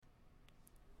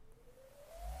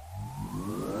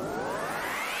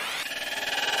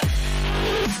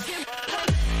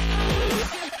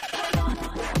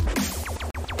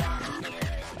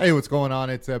Hey, what's going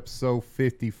on? It's episode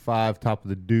 55, top of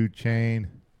the dude chain.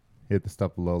 Hit the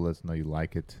stuff below. Let us know you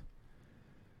like it.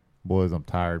 Boys, I'm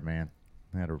tired, man.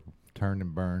 I had to turn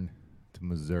and burn to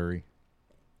Missouri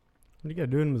What do you got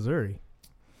to do in Missouri?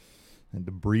 and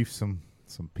to brief some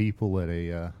people at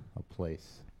a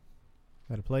place.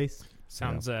 At a place?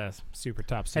 Sounds super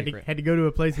top Had secret. to go to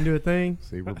a place and do a thing?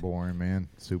 Super boring, man.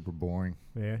 Super boring.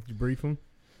 Yeah. Did you brief them?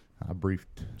 I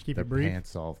briefed Keep their it brief?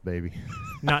 pants off, baby.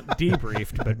 Not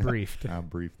debriefed, but briefed. I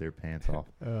briefed their pants off.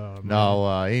 Oh, man.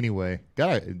 No, anyway.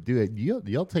 Gotta do it.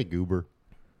 Y'all take Uber?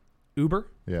 Uber?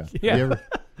 Yeah. Yeah.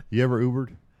 You ever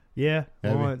Ubered? Yeah,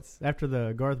 Have you? once. After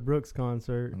the Garth Brooks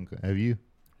concert. Okay. Have you?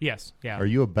 Yes. Yeah. Are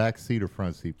you a back seat or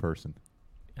front seat person?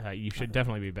 You should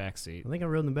definitely be backseat. I think I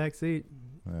rode in the back seat.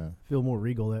 Yeah. Feel more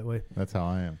regal that way, That's how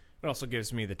I am. It also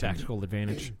gives me the tactical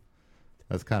advantage.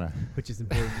 That's kind of, which is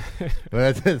important.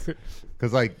 but that's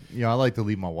because, like, you know, I like to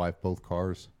leave my wife both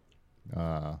cars,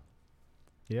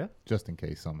 Yeah? just in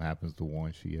case something happens to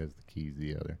one. She has the keys to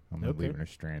the other. I'm not Okay. leaving her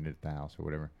stranded at the house or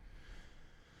whatever.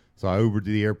 So I Ubered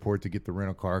to the airport to get the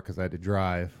rental car because I had to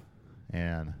drive,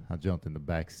 and I jumped in the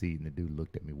back seat, and the dude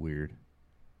looked at me weird.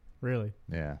 Really?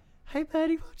 Yeah. Hey,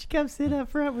 buddy, why don't you come sit up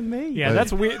front with me? Yeah, But-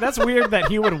 that's weird. That's weird that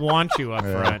he would want you up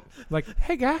Yeah. front. Like,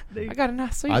 hey guy, I got a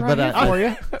nice seat I right bet here for you.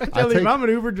 I I tell you, take- if I'm an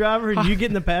Uber driver and you get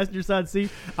in the passenger side seat,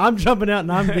 I'm jumping out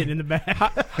and I'm getting in the back.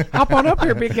 Hop on up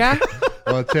here, big guy.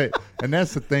 Well, I'll tell you, and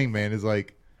that's the thing, man. Is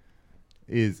like,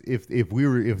 is if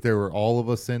there were all of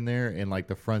us in there and like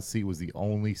the front seat was the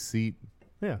only seat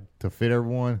Yeah. to fit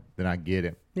everyone, then I get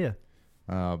it. Yeah.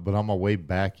 But on my way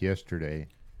back yesterday,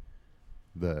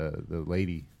 the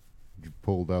lady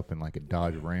pulled up in like a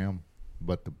Dodge Ram,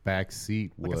 but the back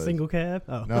seat Like was a single cab?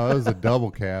 Oh. no, it was a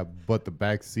double cab, but the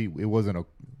back seat, it wasn't a,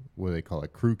 what do they call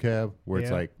it, crew cab, where it's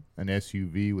Yeah. like an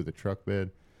SUV with a truck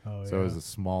bed. Oh, So it was a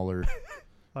smaller.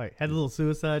 Like, had a little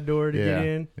suicide door to yeah, get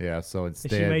in. yeah. So And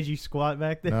instead, she made you squat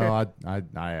back there? no,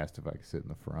 I asked if I could sit in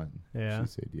the front. Yeah. She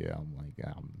said, yeah. I'm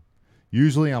like,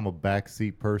 usually I'm a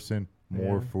backseat person,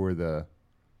 more Yeah. for the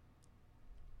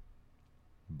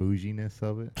bouginess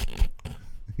of it.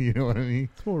 You know what I mean?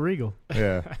 It's more regal.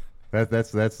 Yeah.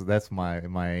 That's my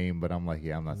aim, but I'm like,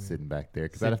 yeah, I'm not sitting back there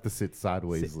because I'd have to sit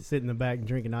sideways. Sit in the back and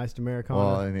drink an iced Americano.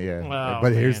 Well, and yeah, Oh,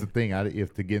 but here's man. the thing: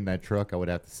 if to get in that truck, I would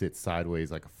have to sit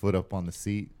sideways, like a foot up on the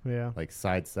seat, yeah. like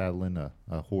side saddling a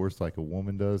horse like a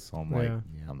woman does. So I'm like, Yeah.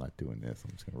 yeah, I'm not doing this.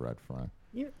 I'm just gonna ride front.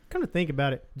 You know, come to think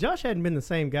about it, Josh hadn't been the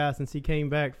same guy since he came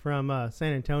back from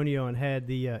San Antonio and had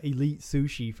the elite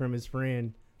sushi from his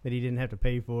friend that he didn't have to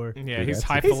pay for. Yeah, Dude, he's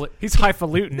that's- he's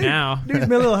highfalutin now. Dude's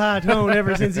been a little high tone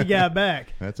ever since he got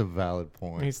back. That's a valid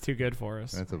point. He's too good for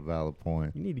us. That's a valid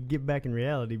point. You need to get back in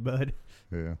reality, bud.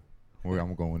 Yeah,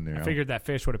 I'm going there. I figured that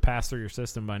fish would have passed through your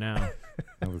system by now.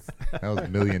 that was $1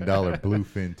 million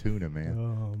bluefin tuna, man.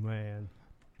 Oh, man.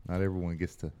 Not everyone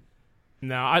gets to.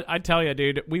 No, I tell you,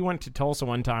 dude, we went to Tulsa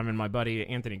one time, and my buddy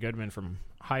Anthony Goodman from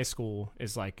high school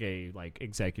is like a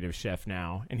executive chef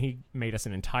now, and he made us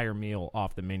an entire meal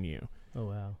off the menu. Oh,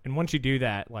 wow. And once you do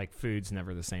that, like, food's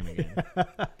never the same again.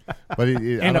 But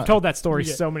And I've told that story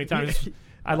Yeah. so many times.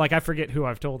 I forget who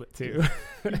I've told it to.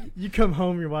 You come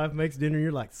home, your wife makes dinner,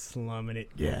 you're like slumming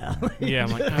it. Yeah. Yeah,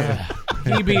 I'm like,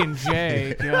 PB and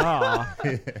J. Yeah.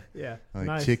 Yeah. like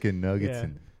Nice. chicken nuggets Yeah.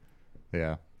 and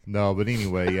yeah. No, but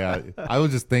anyway, yeah. I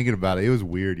was just thinking about it. It was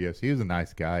weird. Yes, he was a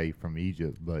nice guy from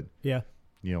Egypt, but Yeah.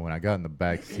 you know, when I got in the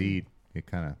back seat, it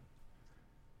kind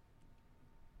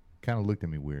of looked at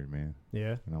me weird, man.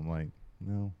 Yeah. And I'm like,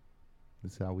 no,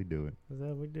 this is how we do it. That's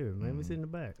how we do, man. We sit in the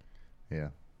back. Yeah.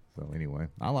 So anyway,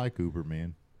 I like Uber,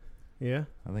 man. Yeah.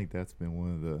 I think that's been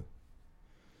one of the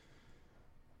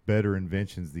better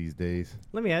inventions these days.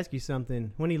 Let me ask you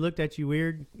something. When he looked at you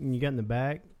weird and you got in the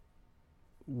back,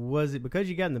 was it because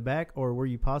you got in the back, or were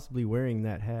you possibly wearing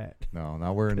that hat? No,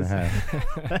 not wearing the hat.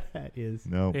 That hat is.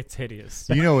 No. It's hideous.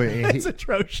 You know, It's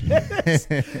atrocious.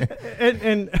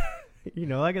 and you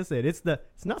know, like I said, it's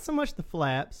not so much the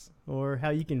flaps or how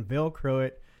you can Velcro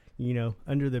it, you know,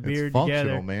 under the beard it's functional,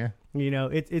 together. man. You know,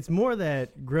 it's more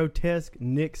that grotesque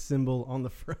Knicks symbol on the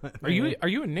front. Are you man. a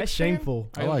Knicks That's fan? shameful.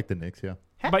 I like the Knicks, yeah.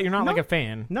 But you're not No, like a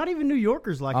fan. Not even New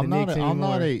Yorkers like I'm the not. Knicks I'm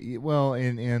not anymore. a well.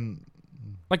 In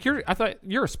Like I thought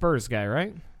you're a Spurs guy,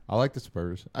 right? I like the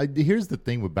Spurs. Here's the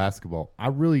thing with basketball.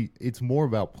 It's more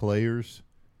about players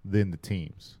than the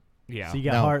teams. Yeah. So you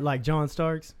got Now- heart like John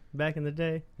Starks back in the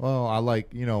day. Well, I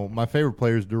like, my favorite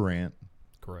player is Durant,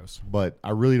 Gross. but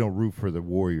I really don't root for the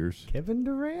Warriors. Kevin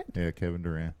Durant. Yeah, Kevin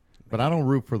Durant. But I don't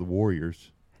root for the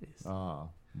Warriors That is-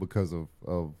 because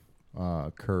of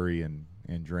Curry and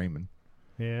Draymond.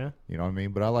 Yeah, You know what I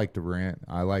mean? But I like Durant.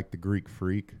 I like the Greek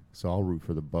Freak, so I'll root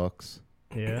for the Bucks.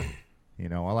 yeah. You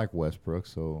know, I like Westbrook,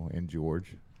 and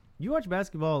George. You watch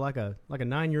basketball like a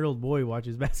 9-year-old boy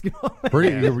watches basketball. Pretty,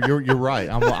 you're right.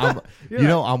 I'm You're you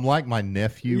know, I'm like my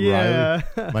nephew Riley.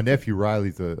 My nephew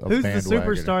Riley's a Who's the bandwagoner.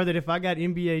 superstar that if I got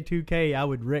NBA 2K, I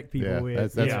would wreck people Yeah,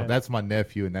 with? that's my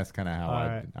nephew, and that's kind of how All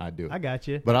right. I do it. I got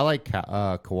you. But I like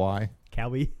Kawhi.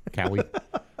 Cowie.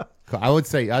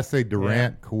 I say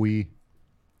Durant, Kawhi.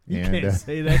 You and, can't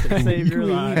say that to save your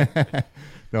life.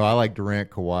 No, I like Durant,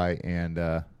 Kawhi, and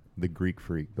the Greek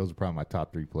Freak. Those are probably my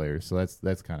top 3 players. So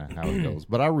that's kind of how it goes.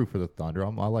 But I root for the Thunder.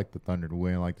 I like the Thunder to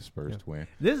win. I like the Spurs to win.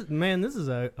 This is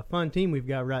a fun team we've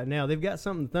got right now. They've got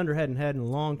something the Thunder hadn't had in a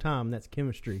long time. That's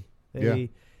chemistry.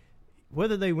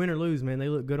 Whether they win or lose, man, they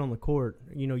look good on the court.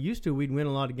 You know, used to we'd win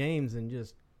a lot of games and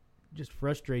just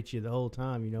frustrate you the whole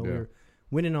time. You know, we were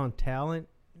winning on talent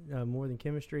more than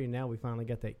chemistry, and now we finally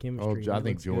got that chemistry. I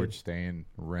think George staying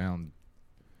around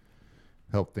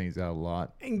helped things out a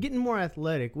lot. And getting more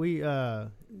athletic. We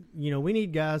we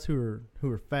need guys who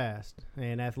are fast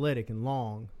and athletic and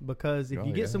long, because if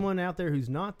you get someone out there who's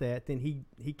not that, then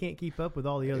he can't keep up with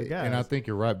all the other guys. And I think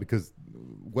you're right, because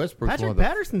Westbrook's Patrick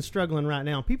Patterson's struggling right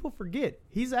now. People forget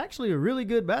he's actually a really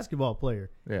good basketball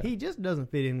player. Yeah. He just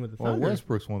doesn't fit in with the Thunder. Well,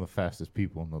 Westbrook's one of the fastest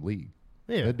people in the league.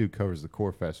 Yeah. That dude covers the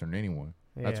court faster than anyone.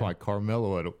 That's why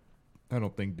Carmelo, I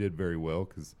don't think did very well,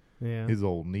 because his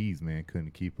old knees, man,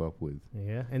 couldn't keep up with.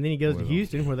 Yeah, and then he goes to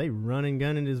Houston, where they run and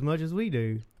gun it as much as we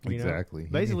do. Exactly.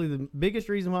 Basically, the biggest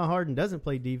reason why Harden doesn't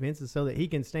play defense is so that he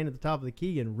can stand at the top of the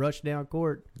key and rush down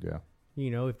court. Yeah.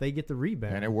 You know, if they get the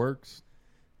rebound. And it works.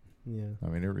 Yeah. I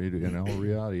mean, in all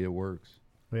reality, it works.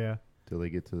 Yeah. Till they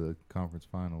get to the conference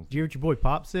finals. Did you hear what your boy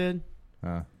Pop said?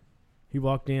 He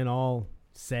walked in all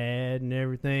sad and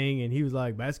everything, and he was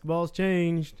like, basketball's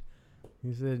changed.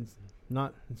 He said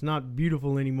it's not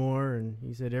beautiful anymore, and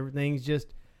he said everything's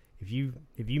just, if you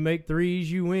make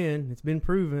threes, you win. It's been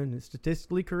proven. It's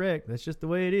statistically correct. That's just the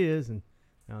way it is. And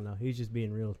I don't know, he's just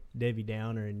being real Debbie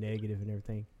Downer and negative and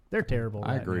everything. They're terrible.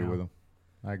 I agree with him.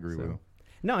 I agree with him.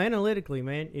 No, analytically,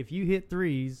 man, if you hit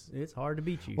threes, it's hard to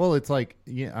beat you. Well, it's like,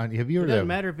 have you heard that? It doesn't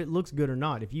matter if it looks good or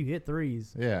not. If you hit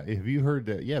threes. Yeah, have you heard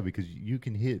that? Yeah, because you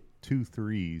can hit 2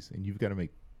 threes, and you've got to make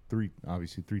 3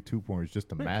 2-pointers just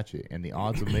to match it. And the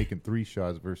odds of making 3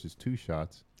 shots versus 2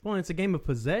 shots. Well, it's a game of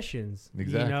possessions.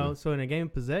 Exactly. You know, so in a game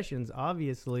of possessions,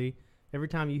 obviously, every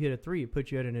time you hit a 3, it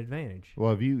puts you at an advantage.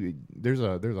 Well, there's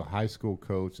a high school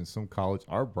coach and some college.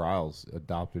 Art Briles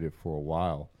adopted it for a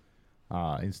while.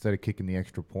 Instead of kicking the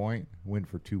extra point, went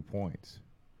for 2 points.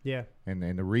 Yeah. And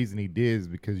the reason he did is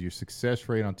because your success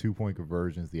rate on 2-point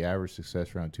conversions, the average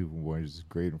success rate on 2-point conversions is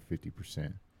greater than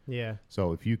 50%. Yeah.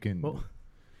 So if you can,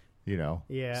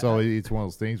 Yeah. So it's one of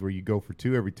those things where you go for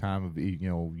 2 every time.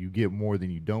 You get more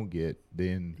than you don't get.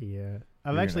 Then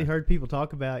I've actually heard people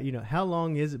talk about, how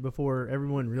long is it before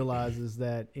everyone realizes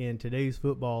that in today's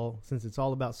football, since it's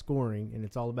all about scoring and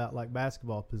it's all about like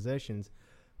basketball possessions,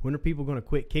 when are people going to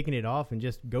quit kicking it off and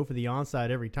just go for the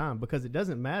onside every time? Because it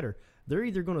doesn't matter. They're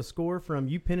either going to score from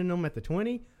you pinning them at the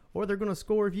 20, or they're going to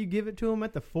score if you give it to them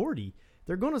at the 40.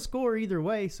 They're going to score either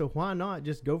way, so why not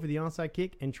just go for the onside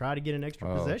kick and try to get an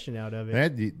extra possession out of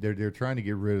it? They're trying to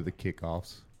get rid of the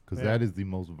kickoffs, because that is the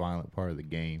most violent part of the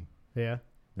game. Yeah.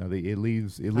 It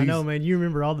leaves. I know, man. You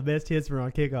remember all the best hits were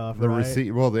on kickoff,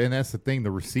 right? And that's the thing.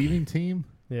 The receiving team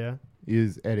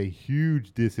is at a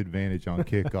huge disadvantage on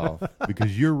kickoff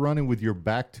because you're running with your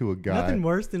back to a guy. Nothing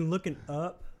worse than looking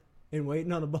up and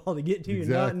waiting on the ball to get to you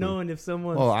and not knowing if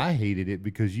someone's... Oh, I hated it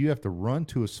because you have to run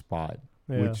to a spot,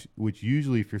 which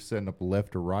usually if you're setting up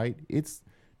left or right,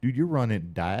 you're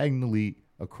running diagonally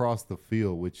across the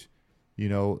field, which,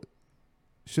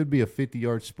 should be a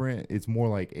 50-yard sprint. It's more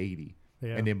like 80.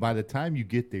 Yeah. And then by the time you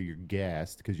get there, you're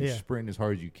gassed because you're sprinting as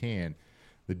hard as you can.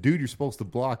 The dude you're supposed to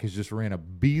block has just ran a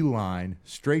beeline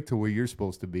straight to where you're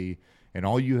supposed to be, and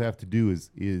all you have to do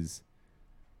is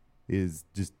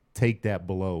just take that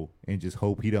blow and just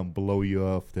hope he doesn't blow you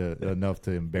off enough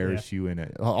to embarrass you in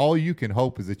it. All you can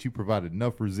hope is that you provide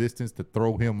enough resistance to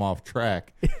throw him off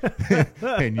track,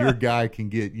 and your guy can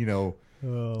get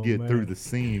through the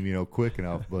seam quick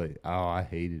enough. But I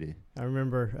hated it. I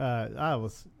remember I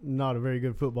was not a very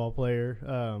good football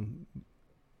player.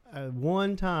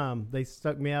 One time they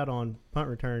stuck me out on punt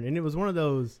return, and it was one of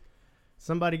those,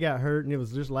 somebody got hurt and it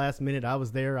was just last minute. I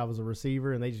was there, I was a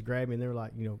receiver, and they just grabbed me and they were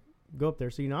like, go up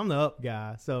there. So I'm the up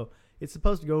guy, so it's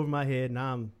supposed to go over my head, and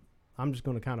I'm just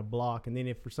going to kind of block. And then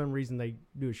if for some reason they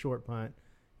do a short punt,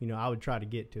 I would try to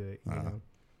get to it.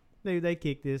 They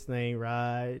kicked this thing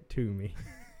right to me.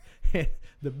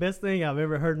 The best thing I've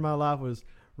ever heard in my life was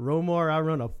Romar, I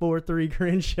run a 4-3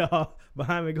 Crenshaw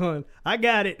behind me going, I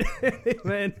got it.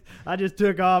 Man, I just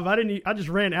took off. I just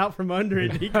ran out from under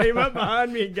it. He came up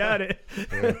behind me and got it.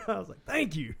 Yeah. I was like,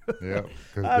 thank you. Yeah,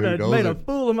 I'd have because made a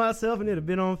fool of myself and it'd have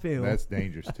been on film. that's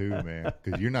dangerous too, man.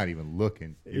 Because you're not even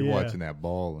looking; you're Yeah. watching that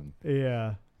ball, and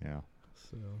Yeah. yeah.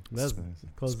 So that's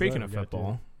close Speaking as of I got to.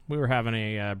 football, we were having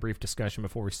a brief discussion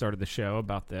before we started the show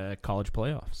about the college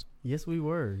playoffs. Yes, we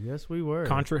were. Yes, we were.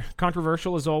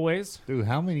 Controversial as always. Dude,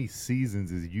 how many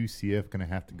seasons is UCF going to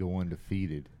have to go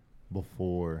undefeated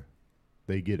before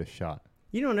they get a shot?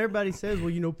 You know, and everybody says,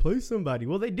 well, play somebody.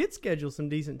 Well, they did schedule some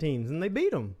decent teams, and they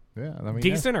beat them. Yeah, I mean,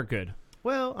 Decent or good?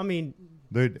 Well, I mean,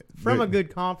 they're from a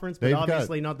good conference, but they've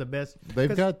obviously not the best.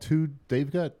 They've got two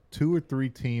or three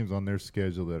teams on their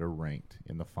schedule that are ranked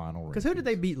in the final. Because who did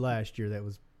they beat last year? That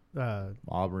was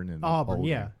Auburn and Auburn. Oldham,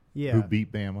 Yeah, yeah, who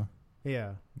beat Bama.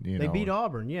 yeah. You They know, beat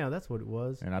Auburn. Yeah, that's what it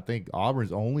was. and I think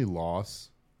Auburn's only loss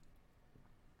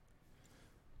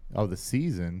of the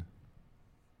season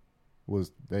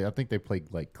was I think they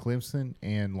played like Clemson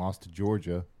and lost to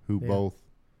Georgia, who Yeah. both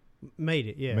Made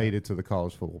it. Yeah, made it to the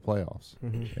college football playoffs,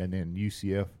 Mhm. and then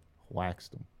UCF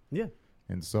waxed them. Yeah,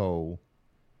 And so,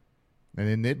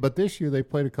 but this year they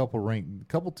played a couple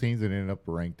teams that ended up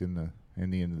ranked in the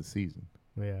end of the season.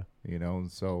 yeah.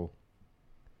 And so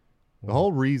the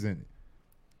whole reason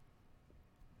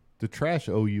to trash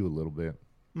OU a little bit,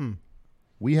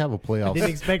 we have a I playoff.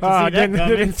 didn't expect to Oh, see I that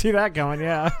coming. didn't see that going.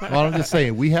 Yeah. Well, I'm just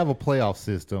saying we have a playoff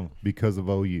system because of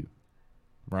OU,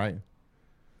 right?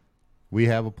 We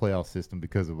have a playoff system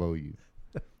because of OU.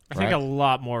 I think Right. a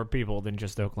lot more people than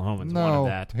just Oklahomans No,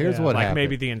 wanted that. here's Yeah. what Like happened.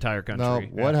 maybe the entire country. No, Yeah.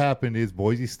 what happened is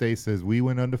Boise State says we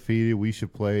went undefeated. We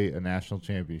should play a national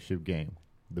championship game.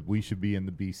 That we should be in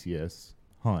the BCS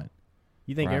hunt.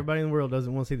 You think Right. everybody in the world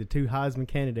doesn't want to see the two Heisman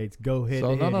candidates go head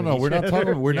So to head? no. with We're each not other?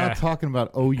 talking. We're Yeah. not talking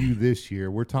about OU this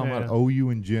year. We're talking Yeah. about OU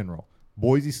in general.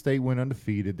 Boise State went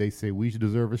undefeated. They say we should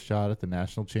deserve a shot at the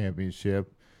national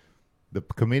championship. The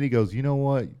committee goes, you know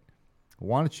what?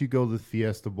 Why don't you go to the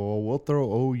Fiesta Bowl? We'll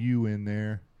throw OU in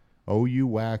there. OU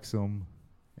wax them,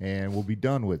 and we'll be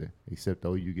done with it. Except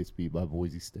OU gets beat by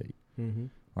Boise State.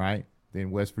 Mhm. Right? Then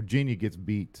West Virginia gets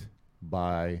beat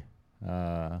by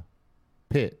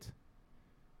Pitt.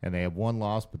 And they have one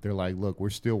loss, but they're like, look, we're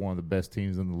still one of the best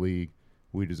teams in the league.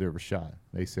 We deserve a shot.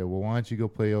 They said, well, why don't you go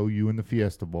play OU in the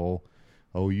Fiesta Bowl?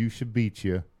 OU should beat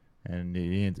you. And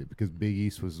it ends it because Big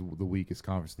East was the weakest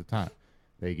conference at the time.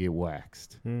 They get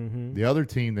waxed. Mhm. The other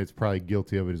team that's probably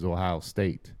guilty of it is Ohio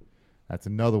State. That's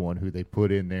another one who they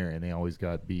put in there, and they always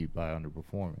got beat by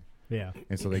underperforming. Yeah.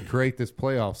 And so they create this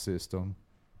playoff system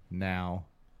now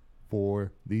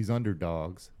for these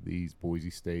underdogs, these Boise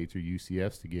States or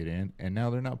UCFs to get in, and now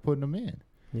they're not putting them in.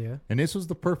 Yeah. And this was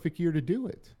the perfect year to do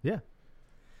it. Yeah.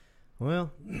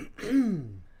 Well,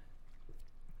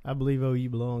 I believe OU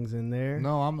belongs in there.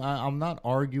 No, I'm not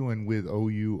arguing with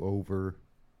OU over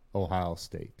Ohio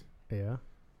State. Yeah.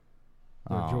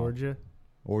 Or Georgia.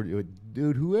 Or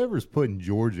dude, whoever's putting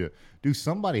Georgia, dude,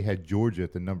 somebody had Georgia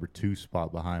at the number 2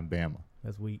 spot behind Bama,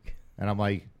 That's weak. and I'm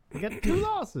like, You got 2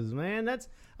 losses, man. I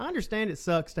understand it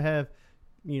sucks to have,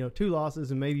 2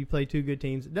 losses and maybe you play 2 good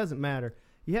teams. It doesn't matter.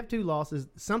 You have 2 losses.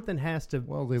 Something has to.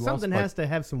 Well, they lost something by- has to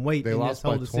have some weight. they in lost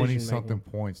this whole by 20 decision something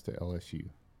making. points to LSU.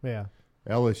 Yeah.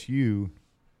 LSU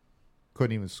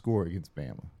couldn't even score against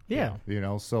Bama. Yeah.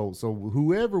 So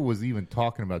whoever was even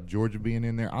talking about Georgia being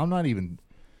in there, I'm not even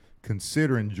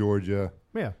considering Georgia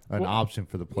Yeah. an Well, option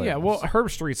for the playoffs. Yeah, well, Herb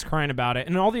Street's crying about it,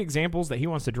 and all the examples that he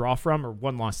wants to draw from are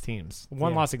one-loss teams,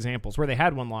 one-loss examples where they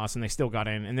had 1 loss and they still got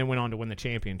in, and then went on to win the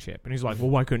championship. And he's like, "Well,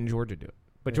 why couldn't Georgia do it?"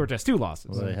 But Georgia has 2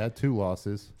 losses, Well, they had 2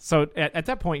 losses. so at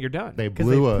that point, you're done. They Because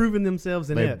blew they've a proven themselves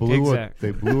inept.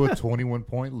 Exactly. they blew a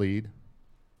 21-point lead,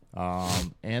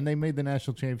 and they made the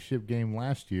national championship game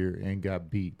last year and got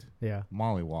beat, Yeah.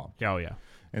 mollywopped. Oh yeah,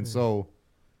 And so,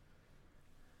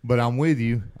 but I'm with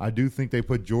you. I do think they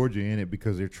put Georgia in it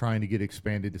because they're trying to get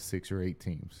expanded to 6 or 8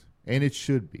 teams. And it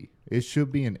should be. It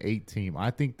should be an 8-team. I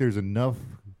think there's enough.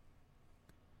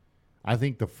 I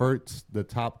think the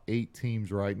top 8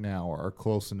 teams right now are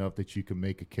close enough that you can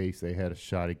make a case they had a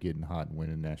shot at getting hot and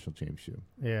winning a national championship,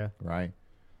 Yeah. right?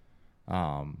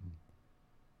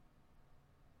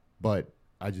 But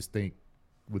I just think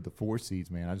with the 4 seeds,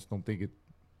 man, I just don't think it.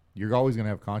 You're always going to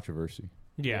have controversy.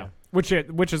 yeah. Which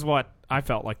is what I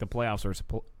felt like the playoffs are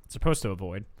supposed to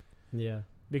avoid, Yeah.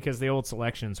 because the old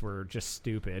selections were just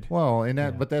stupid. Well, and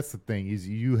that, Yeah. but that's the thing is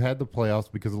you had the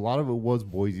playoffs because a lot of it was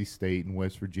Boise State and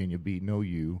West Virginia beating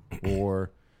OU,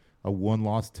 or a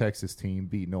 1-loss Texas team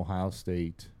beating Ohio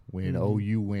State, when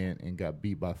OU went and got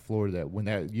beat by Florida. When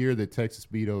that year that Texas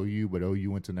beat OU, but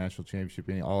OU went to national championship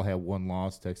and they all had one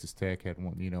loss. Texas Tech had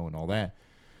one, and all that.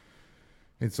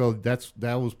 And so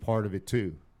that was part of it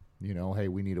too. Hey,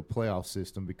 we need a playoff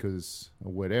system because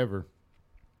of whatever.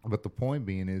 But the point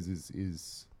being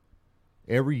is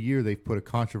every year they've put a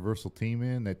controversial team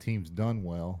in. That team's done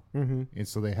well, and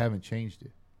so they haven't changed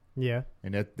it. Yeah,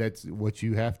 and that's what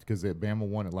you have to, because Bama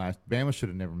won it last. Bama should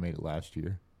have never made it last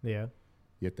year. Yeah,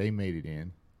 yet they made it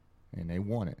in, and they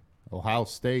won it. Ohio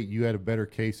State, you had a better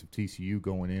case of TCU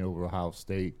going in over Ohio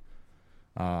State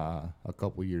a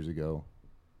couple years ago,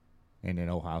 and then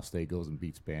Ohio State goes and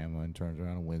beats Bama and turns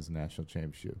around and wins the national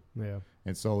championship. Yeah,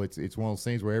 and so it's one of those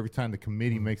things where every time the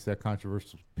committee makes that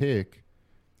controversial pick,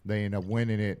 they end up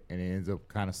winning it, and it ends up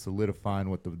kind of solidifying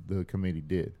what the committee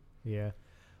did. Yeah.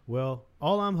 Well,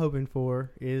 all I'm hoping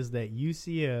for is that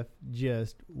UCF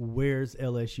just wears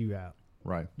LSU out.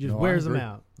 Right. Just wears them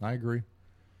out. I agree.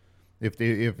 If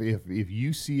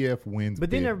UCF wins, but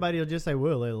then everybody will just say,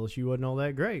 "Well, LSU wasn't all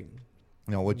that great."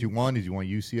 What you want is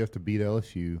UCF to beat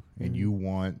LSU, and you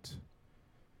want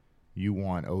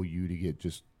OU to get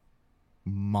just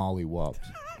mollywopped.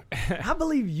 I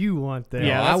believe you want that.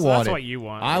 Yeah, that's what you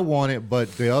want. I want it,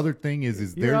 but the other thing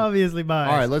is you're obviously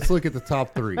biased. All right, let's look at the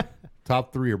top three.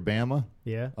 Top three are Bama,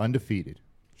 undefeated.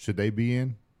 Should they be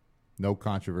in? No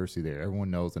controversy there. Everyone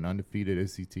knows an undefeated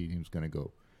SEC team is going to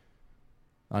go.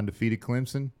 Undefeated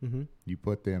Clemson, you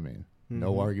put them in.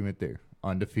 No argument there.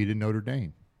 Undefeated Notre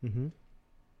Dame,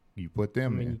 you put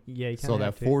them in. Yeah, so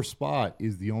that fourth spot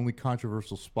is the only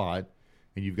controversial spot,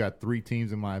 and you've got three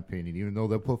teams, in my opinion, even though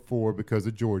they'll put four because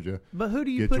of Georgia. But who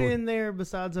do you put in there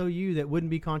besides OU that wouldn't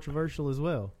be controversial as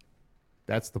well?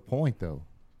 That's the point, though.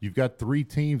 You've got three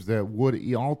teams that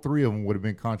all three of them would have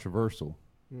been controversial.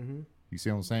 You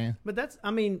see what I'm saying? But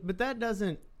that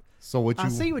doesn't. So I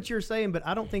see what you're saying, but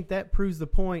I don't think that proves the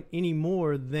point any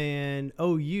more than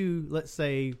OU, let's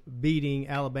say, beating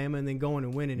Alabama and then going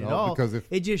and winning it all. Because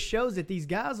it just shows that these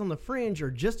guys on the fringe are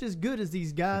just as good as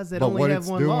these guys that only have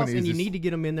one loss, and you need to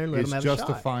get them in there and let them have a shot. It's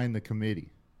justifying the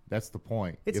committee. That's the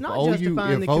point. It's not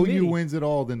justifying the committee. If OU wins it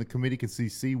all, then the committee can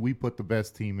see we put the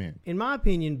best team in. In my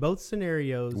opinion, both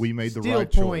scenarios we made the still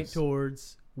right point choice.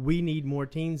 Towards we need more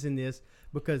teams in this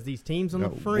because these teams on the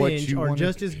fringe are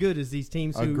just as good as these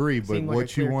teams who agree, but seem like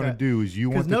what you want to do is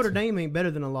because Notre Dame ain't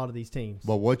better than a lot of these teams.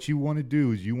 But what you want to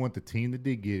do is you want the team that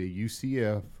did get it,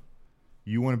 UCF.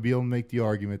 You want to be able to make the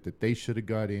argument that they should have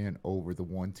got in over the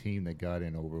one team that got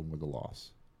in over them with a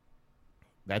loss.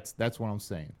 That's what I'm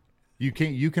saying. You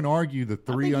can argue the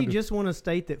three. I think you just want to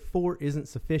state that 4 isn't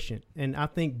sufficient, and I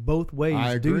think both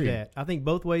ways do that. I think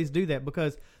both ways do that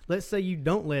because let's say you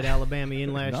don't let Alabama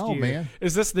in last year. No, man.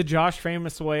 Is this the Josh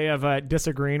famous way of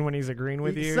disagreeing when he's agreeing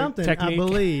with you? Something, technique? I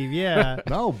believe, yeah.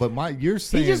 No, but you're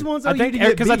saying he just wants OU to get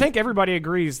because beat. I think everybody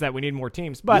agrees that we need more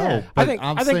teams. But no, I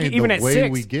think even the at way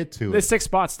 6, we get to the it. 6th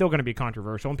spot's still going to be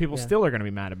controversial, and people still are going to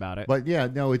be mad about it. But yeah,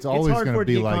 no, it's always hard going for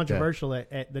to it be to get like controversial.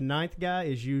 At the 9th guy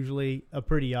is usually a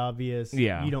pretty obvious.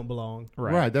 Yeah. You don't belong.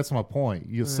 Right. That's my point.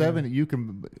 You 7. You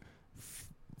can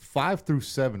 5 through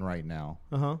 7 right now.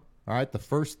 All right. The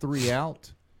first 3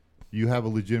 out, you have a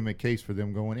legitimate case for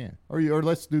them going in. Or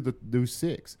let's do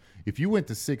 6. If you went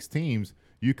to 6 teams,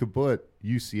 you could put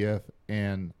UCF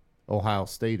and Ohio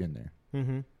State in there.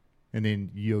 And then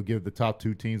you'll give the top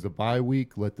 2 teams a bye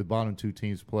week, let the bottom 2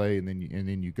 teams play, and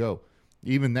then you go.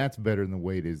 Even that's better than the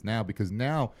way it is now, because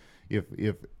now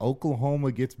if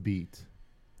Oklahoma gets beat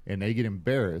and they get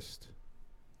embarrassed,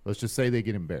 let's just say they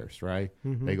get embarrassed, right?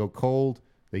 They go cold,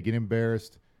 they get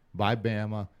embarrassed by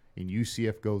Bama, and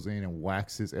UCF goes in and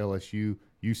waxes LSU.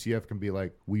 UCF can be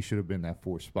like, we should have been that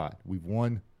 4th spot. We've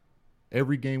won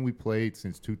every game we played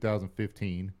since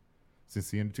 2015. Since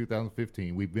the end of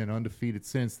 2015. We've been undefeated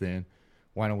since then.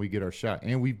 Why don't we get our shot?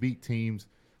 And we beat teams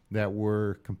that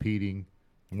were competing.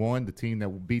 The team that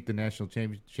beat the national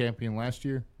champion last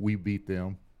year, we beat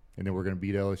them. And then we're going to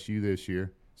beat LSU this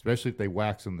year, especially if they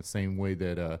wax them the same way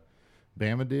that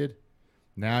Bama did.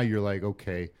 Now you're like,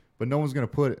 okay. But no one's going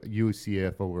to put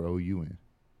UCF over OU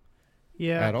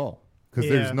in at all. Because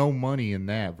there's no money in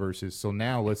that versus. So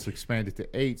now let's expand it to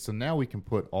 8. So now we can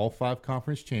put all 5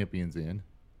 conference champions in.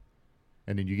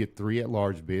 And then you get 3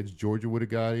 at-large bids. Georgia would have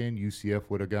got in. UCF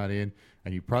would have got in.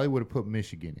 And you probably would have put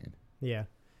Michigan in. Yeah.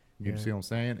 You see what I'm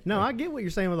saying? No, I get what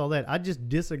you're saying with all that. I just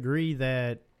disagree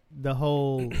that the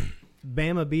whole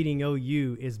Bama beating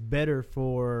OU is better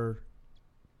for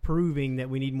proving that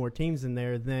we need more teams in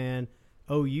there than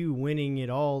OU winning it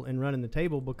all and running the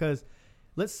table. Because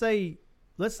let's say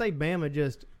Bama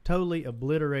just totally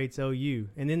obliterates OU,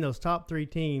 and then those top 3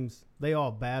 teams, they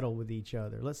all battle with each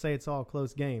other. Let's say it's all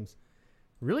close games.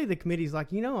 really the committee's like,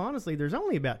 honestly, there's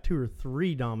only about 2 or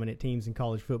 3 dominant teams in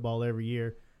college football every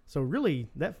year. So really,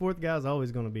 that fourth guy's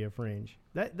always going to be a fringe.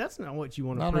 That's not what you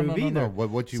want to prove either. No.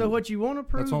 What you want to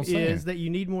prove what I'm saying. is that you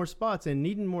need more spots, and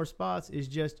needing more spots is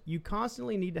just you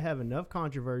constantly need to have enough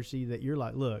controversy that you're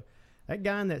like, look, that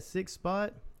guy in that 6th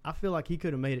spot, I feel like he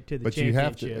could have made it to the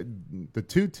championship. You have to. The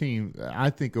 2 teams, I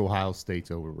think Ohio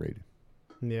State's overrated.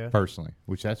 Yeah, personally,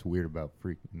 which that's weird about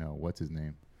what's his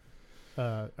name?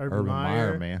 Urban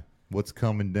Meyer, man. What's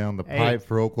coming down the pipe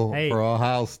for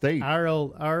Ohio State? Our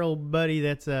old buddy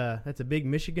that's a big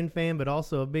Michigan fan, but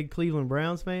also a big Cleveland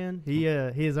Browns fan. He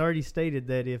has already stated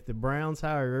that if the Browns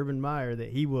hire Urban Meyer, that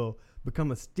he will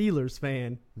become a Steelers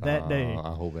fan that day.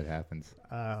 I hope it happens.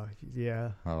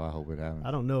 Yeah. Oh, I hope it happens.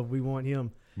 I don't know if we want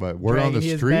him. But word on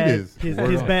the street is his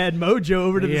bad mojo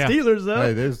over to the Steelers, though.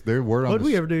 Hey, their word on what'd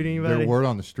we ever do to anybody? Their word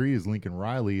on the street is Lincoln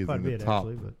Riley is Quite in the bit, top.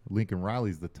 actually, Lincoln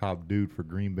Riley's the top dude for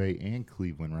Green Bay and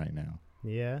Cleveland right now.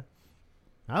 Yeah,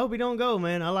 I hope he don't go,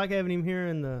 man. I like having him here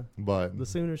in the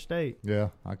Sooner State. Yeah,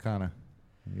 I kind of,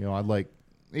 I'd like.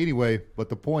 Anyway, but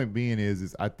the point being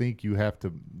is I think you have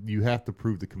to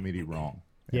prove the committee wrong.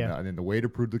 Yeah, and the way to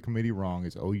prove the committee wrong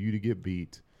is OU to get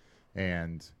beat,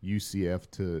 and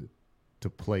UCF to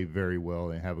play very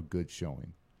well and have a good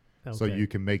showing. Okay. So you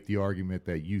can make the argument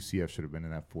that UCF should have been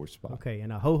in that 4th spot. Okay,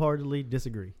 and I wholeheartedly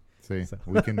disagree. See,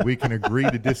 we can agree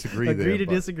to disagree. Agree to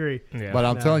disagree. Yeah. But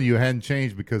I'm telling you, it hadn't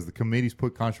changed because the committee's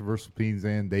put controversial opinions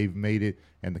in. They've made it,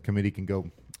 and the committee can go,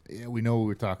 yeah, we know what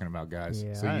we're talking about, guys.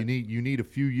 Yeah, so you need a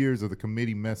few years of the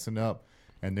committee messing up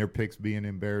and their picks being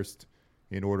embarrassed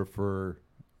in order for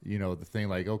the thing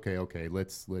like okay,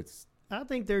 let's. I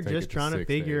think they're just trying to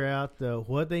figure out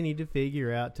what they need to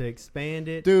figure out to expand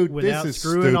it, without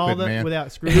screwing all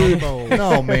the bowls.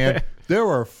 No, man, there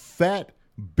are fat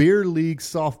beer league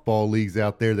softball leagues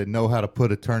out there that know how to put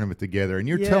a tournament together, and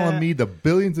you're telling me the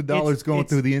billions of dollars going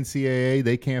through the NCAA,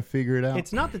 they can't figure it out?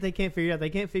 It's not that they can't figure it out. They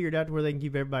can't figure it out to where they can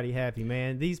keep everybody happy,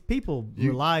 man. These people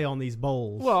rely on these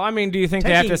bowls. Well, I mean, do you think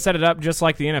they have to set it up just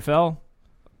like the NFL?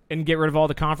 And get rid of all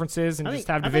the conferences and just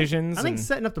have divisions? I think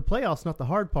setting up the playoffs not the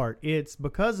hard part. It's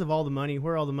because of all the money,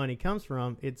 where all the money comes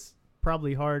from, it's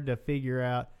probably hard to figure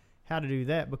out how to do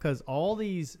that because all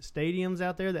these stadiums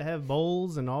out there that have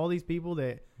bowls and all these people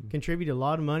that contribute a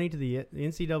lot of money to the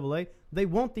NCAA, they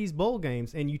want these bowl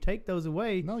games, and you take those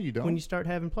away No, you don't. when you start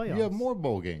having playoffs. You have more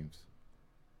bowl games.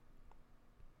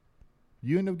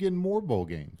 You end up getting more bowl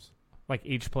games. Like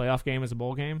each playoff game is a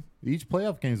bowl game? Each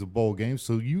playoff game is a bowl game,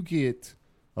 so you get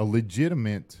a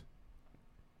legitimate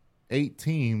 8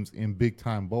 teams in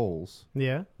big-time bowls.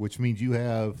 Yeah. Which means you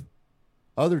have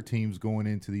other teams going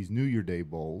into these New Year Day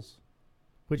bowls.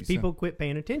 Which people quit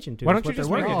paying attention to. Why don't you just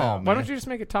make it? Why don't you just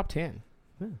make it top 10?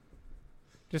 Yeah.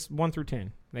 Just 1 through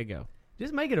 10. They go.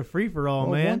 Just make it a free-for-all,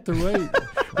 man. 1 through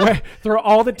 8. Throw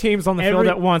all the teams on the field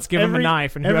at once. Give them a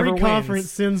knife, and whoever every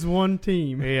conference sends 1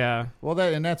 team. Yeah. Well,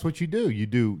 that's what you do. You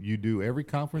do every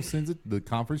conference sends it the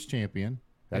conference champion.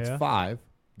 That's 5.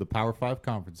 The Power 5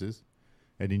 conferences,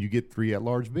 and then you get 3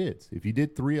 at-large bids. If you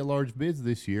did 3 at-large bids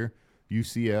this year,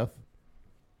 UCF,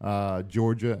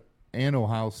 Georgia, and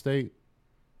Ohio State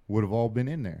would have all been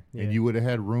in there, and you would have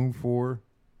had room for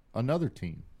another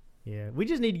team. Yeah, we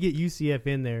just need to get UCF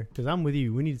in there because I'm with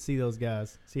you. We need to see those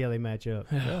guys, see how they match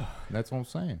up. Yeah, that's what I'm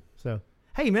saying. So,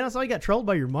 hey, man, I saw you got trolled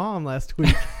by your mom last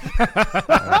week.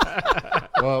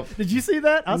 Well, did you see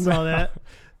that? I saw that.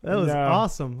 That was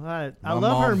awesome. I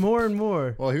love her more and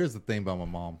more. Well, here's the thing about my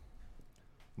mom.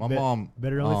 My mom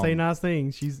better only say nice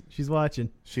things. She's watching.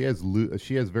 She has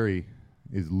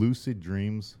lucid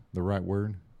dreams the right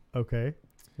word? Okay.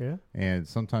 Yeah. And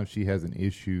sometimes she has an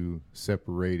issue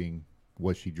separating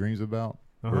what she dreams about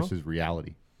versus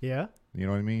reality. Yeah. You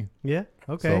know what I mean? Yeah.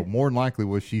 Okay. So more than likely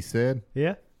what she said,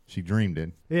 she dreamed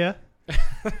it. Yeah.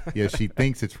 Yeah, she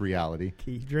thinks it's reality.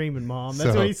 Keep dreaming, Mom.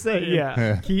 That's what he said.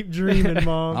 Yeah. Keep dreaming,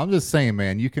 Mom. I'm just saying,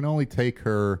 man, you can only take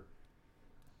her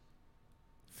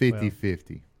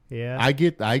 50-50. Yeah. I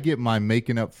get my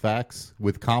making up facts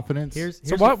with confidence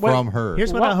from her.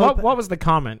 Here's what I hope. What was the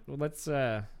comment? Let's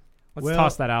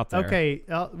toss that out there. Okay,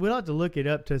 we'll have to look it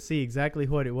up to see exactly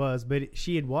what it was. But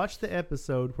she had watched the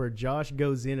episode where Josh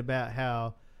goes in about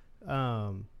how,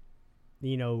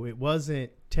 it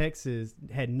wasn't Texas,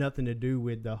 had nothing to do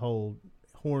with the whole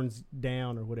horns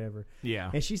down or whatever.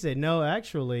 Yeah. And she said, no,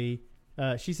 actually,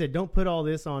 she said, don't put all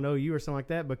this on OU or something like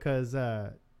that because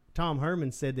Tom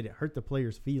Herman said that it hurt the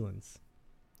players' feelings.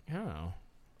 Oh.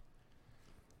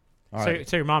 All right.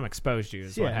 So your mom exposed you.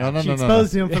 Is what Yeah, No, no, she no, no,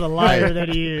 exposed no. him for the liar that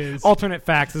he is. Alternate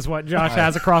facts is what Josh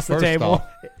has across the First table.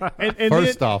 off, And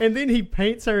First off. and then he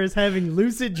paints her as having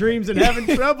lucid dreams and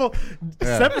having trouble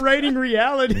Yeah. separating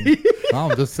reality.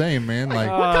 no, I'm just saying, man. Like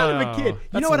What kind of a kid? You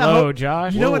That's know what I low, hope?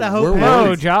 Josh. You know what I hope We're Low,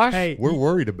 happens? Josh. Hey, we're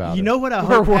worried about you it. know what I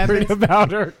We're hope worried happens?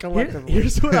 about her Here- collectively.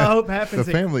 here's what I hope the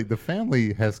happens. family. The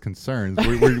family has concerns.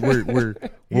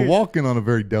 We're walking on a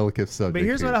very delicate subject. But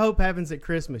here's here. what I hope happens at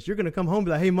Christmas. You're gonna come home and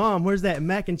be like, "Hey, Mom, where's that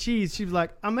mac and cheese?" She's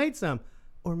like, "I made some,"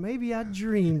 or maybe I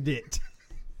dreamed it.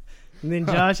 And then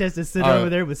Josh has to sit All over right.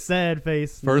 there with sad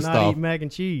face, and First not off- eat mac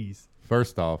and cheese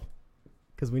First off,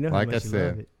 because we know how like I much you love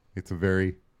said, it. it's a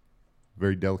very,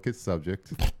 very delicate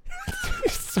subject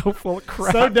So full of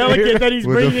crap. So delicate that he's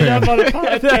With the bringing it up on a with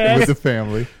podcast. the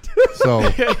family. So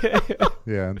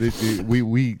yeah,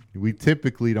 we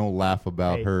typically don't laugh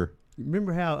about Hey, her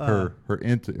Remember how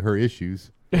her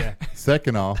issues. Yeah.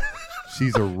 Second off,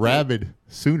 she's a rabid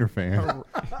Sooner fan.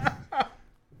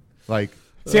 Like,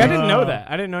 See, I didn't know that.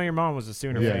 I didn't know your mom was a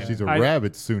Sooner yeah, fan. she's a I-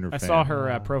 rabid Sooner I fan. saw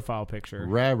her profile picture.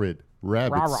 rabid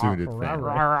Sooner fan.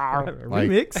 Like-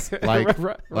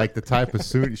 remix. Like the type of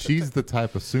Sooner, she's the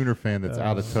type of Sooner fan that's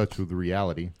out of touch with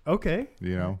reality. Okay,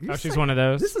 You know, Oh, she's one of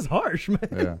those this is harsh, man.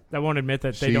 yeah. that won't admit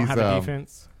that they don't She's, have a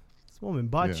defense. This woman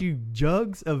bought Yeah. you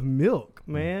jugs of milk,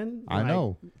 man. I Like,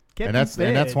 know, kept and you that's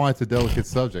fed. why it's a delicate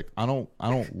subject. I don't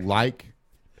like,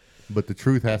 but the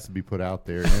truth has to be put out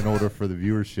there in order for the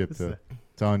viewership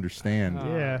to understand.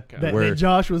 Yeah, God. that Where-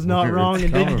 Josh was not where wrong it's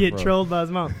and didn't coming get from. trolled by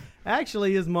his mom.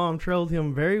 Actually, his mom trolled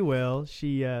him very well.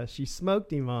 She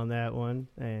smoked him on that one,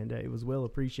 and it was well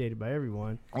appreciated by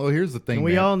everyone. Well, here's the thing, And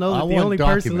we man. all know I that the want only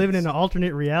person living in documents. an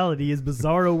alternate reality is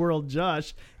Bizarro World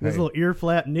Josh in his Hey. little ear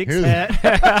flap Knicks Here's-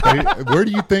 hat. Hey, where do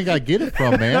you think I get it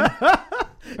from, man?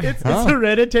 It's Huh?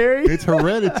 hereditary. It's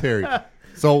hereditary.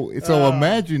 So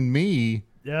imagine me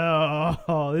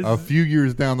Oh, this a is, few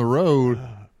years down the road.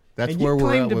 That's and where you we're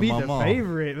claim at to with be my the mom.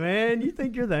 favorite, man. You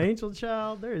think you're the angel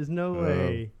child? There is no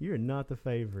way. You're not the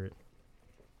favorite.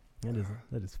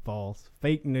 That is false.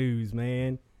 Fake news,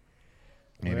 man.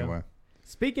 Anyway, Well,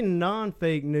 speaking of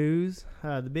non-fake news,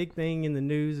 the big thing in the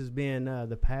news has been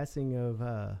the passing of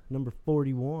number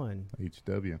 41.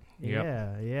 HW.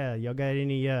 Yep. Yeah. Y'all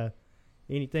got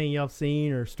anything y'all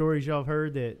seen or stories y'all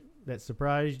heard that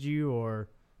surprised you or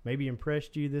maybe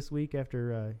impressed you this week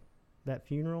after that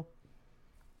funeral?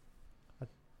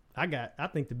 I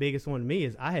think the biggest one to me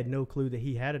is I had no clue that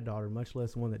he had a daughter, much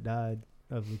less one that died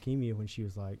of leukemia when she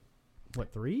was like,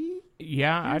 what, 3?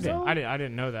 Yeah, I Years didn't. old? I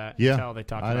didn't know that. Yeah, until they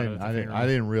talked about it. At the funeral. I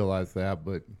didn't realize that,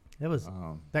 but That was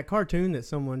um, that cartoon that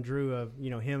someone drew of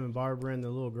him and Barbara and the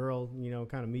little girl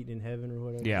kind of meeting in heaven or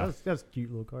whatever. Yeah. that was a cute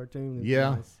little cartoon. It was Yeah.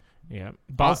 nice. Yeah, I'll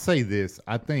but say this: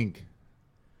 I think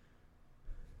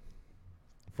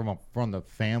from the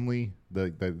family,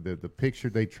 the picture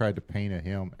they tried to paint of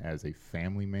him as a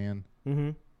family man,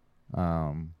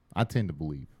 I tend to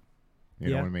believe. You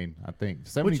know Yeah. what I mean? I think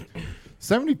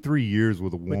 73 years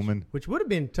with a woman. which would have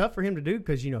been tough for him to do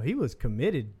because he was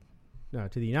committed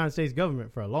to the United States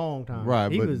government for a long time.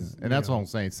 Right, he but was, and that's what I'm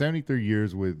saying. 73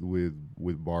 years with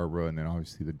Barbara, and then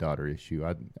obviously the daughter issue.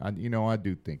 I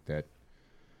do think that.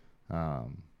 Now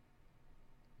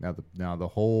the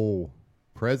whole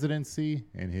presidency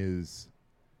and his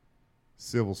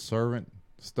civil servant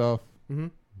stuff.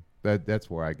 Mhm. That's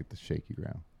where I get the shaky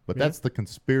ground. But Yeah. that's the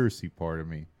conspiracy part of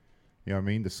me. You know what I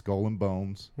mean? The skull and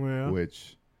bones, Well.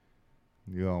 which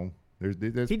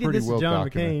that's He did pretty this well to John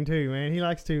documented. McCain too, man. He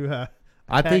likes to.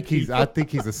 I think attack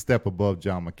he's a step above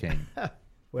John McCain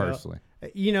Well, personally.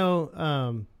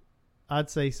 I'd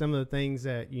say some of the things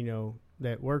that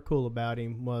that were cool about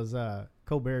him was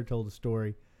Colbert told a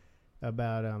story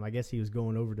about I guess he was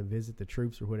going over to visit the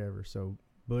troops or whatever. So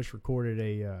Bush recorded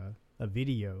a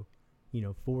video,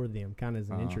 for them, kind of as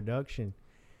an introduction.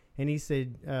 And he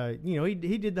said,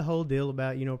 he did the whole deal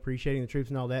about appreciating the troops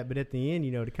and all that. But at the end,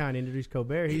 to kind of introduce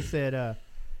Colbert, he said,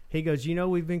 he goes,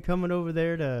 we've been coming over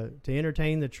there to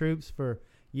entertain the troops for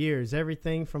years.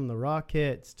 Everything from the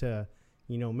Rockettes to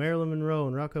Marilyn Monroe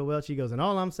and Rocco Welch. He goes, and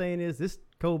all I'm saying is this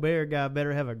Colbert guy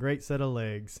better have a great set of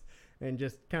legs. And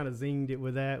just kind of zinged it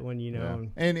with that one, Yeah.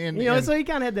 and so he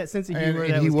kind of had that sense of humor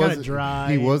that he was kind of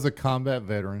dry. He was a combat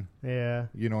veteran. Yeah,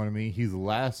 You know what I mean? He's the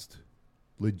last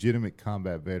legitimate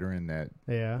combat veteran that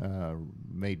yeah,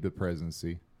 made the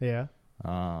presidency. yeah,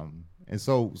 And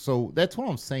so that's what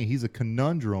I'm saying. He's a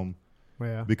conundrum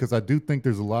yeah. because I do think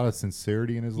there's a lot of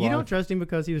sincerity in his You life. don't trust him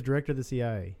because he was director of the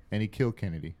CIA. And he killed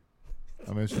Kennedy.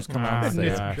 I mean, it's just come out and say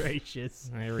Goodness it.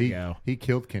 gracious. There we go. He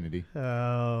killed Kennedy.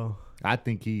 Oh. I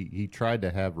think he tried to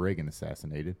have Reagan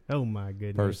assassinated, Oh my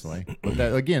goodness. personally. But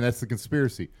that, again, that's the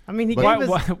conspiracy. I mean, he But- gave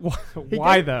us.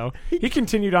 Why though? He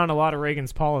continued on a lot of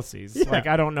Reagan's policies. Yeah. Like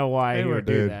I don't know why They he were- would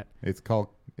do Dude, that. it's called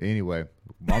anyway.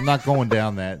 I'm not going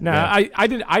down that. No, that-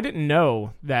 I didn't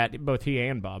know that both he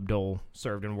and Bob Dole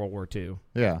served in World War II.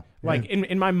 yeah. Like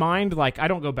in my mind, like I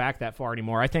don't go back that far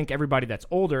anymore. I think everybody that's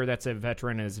older, that's a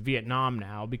veteran, is Vietnam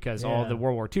now because all Yeah. the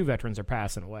World War II veterans are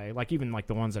passing away. Like even like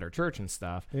the ones that are church and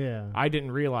stuff. Yeah. I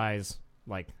didn't realize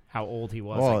like how old he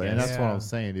was. Well, I and guess that's what Yeah. I'm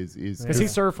saying is because he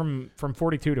served from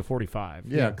 42 to 45.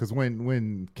 yeah, because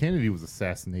when Kennedy was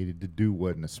assassinated, the dude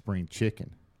wasn't a spring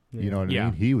chicken. You know what I Yeah.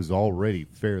 mean? He was already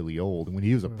fairly old. And when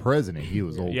he was a president, he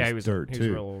was old Yeah, as he was dirt he was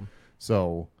too. real old.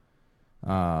 So,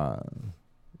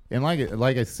 and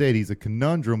like I said, he's a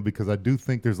conundrum because I do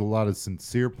think there's a lot of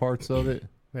sincere parts of it.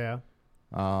 Yeah.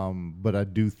 But I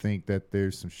do think that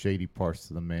there's some shady parts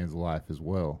to the man's life as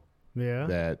well. Yeah.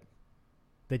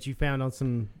 That You found on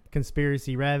some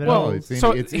conspiracy rabbit Well, holes.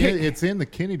 it's in the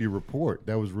Kennedy report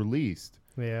that was released.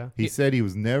 Yeah. He said he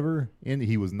was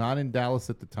not in Dallas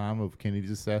at the time of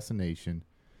Kennedy's assassination,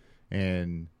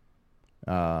 and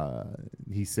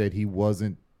he said he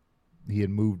had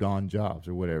moved on jobs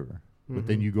or whatever. But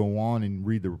then you go on and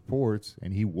read the reports,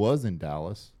 and he was in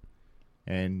Dallas,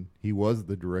 and he was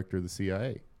the director of the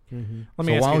CIA. Mm-hmm. Let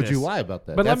me So ask why you would this. you lie about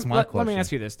that? But That's my let question. me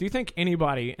ask you this: do you think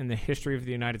anybody in the history of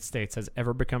the United States has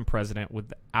ever become president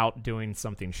without doing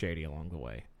something shady along the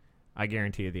way? I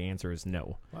guarantee you the answer is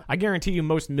no. I guarantee you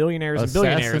most millionaires and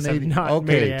billionaires have Assassinating- not okay.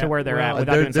 made it Yeah, to where they're well, at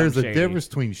without doing There's something a shady. difference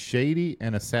between shady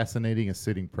and assassinating a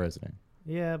sitting president.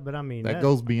 Yeah, but I mean That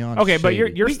goes beyond. Okay, but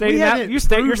shady. you're We stating that haven't you're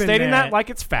proven stating that that. like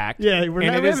it's fact. Yeah, and we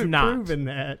it is haven't not. proven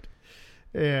that.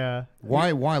 Yeah.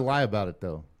 Why lie about it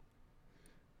though?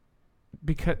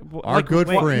 Because Our good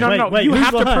friend- No, Wait, you who's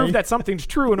have to lying? prove that something's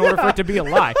true in order for it to be a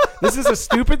lie. This is a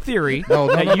stupid theory. No,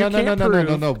 that you no. can't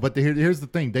prove. But here's the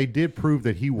thing: they did prove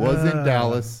that he was in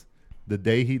Dallas the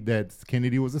day that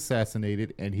Kennedy was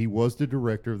assassinated, and he was the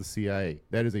director of the CIA.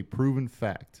 That is a proven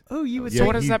fact. Oh, you would So Yeah,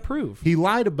 what does he- that prove? He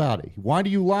lied about it. Why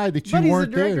do you lie that you But he's the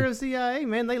weren't director there? of CIA,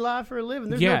 man. They lie for a living.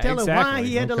 There's Yeah, no telling why exactly.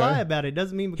 he had to Okay. lie about it.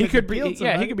 Doesn't mean He because could be, killed he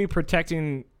somebody. could be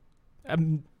protecting a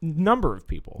number of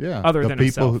people. Yeah, other the than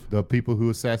people, himself. the people who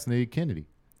assassinated Kennedy.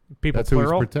 People That's who he's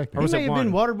plural. protecting. Or He was may it have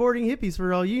been one? waterboarding hippies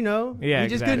for all you know. Yeah, he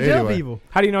just exactly. couldn't tell Anyway. people.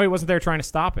 How do you know he wasn't there trying to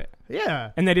stop it?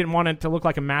 Yeah. And they didn't want it to look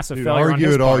like a massive Dude, failure on argue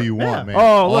his it all part. you want, Yeah. man.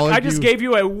 Oh, look! All I just gave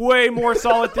you a way more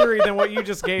solid theory than what you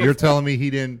just gave. You're telling me he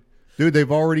didn't, dude? They've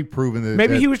already proven that.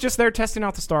 Maybe that he was just there testing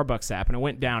out the Starbucks app, and it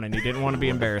went down, and he didn't want to be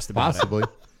embarrassed about it. possibly,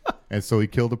 and so he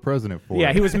killed the president for it.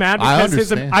 Yeah, he was mad I because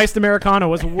his understand. iced Americano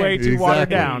was way too watered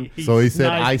Exactly. down. So he said,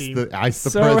 sniped "Ice the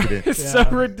So president." it's so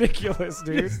ridiculous,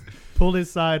 dude. Pulled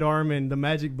his sidearm, and the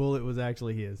magic bullet was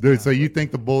actually his. Dude, so you think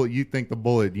the bullet,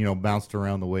 bounced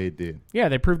around the way it did? Yeah,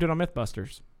 they proved it on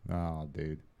MythBusters. Oh,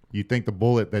 dude, you think the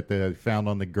bullet that they found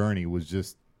on the gurney was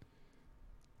just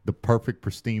the perfect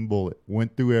pristine bullet?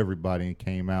 Went through everybody and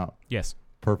came out Yes,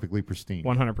 perfectly pristine.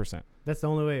 100%. That's the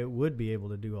only way it would be able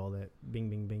to do all that.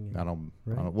 Bing, bing, bing. I don't.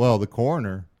 Right. Well,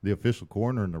 the official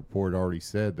coroner in the report already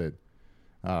said that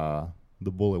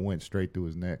the bullet went straight through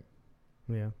his neck.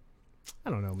 Yeah. I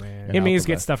don't know, man. Yeah. MEs Alphabet.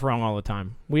 get stuff wrong all the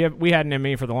time. We had an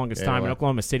ME for the longest Yeah, time in well.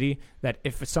 Oklahoma City that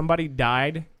if somebody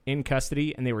died in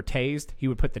custody and they were tased, he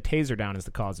would put the taser down as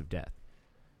the cause of death.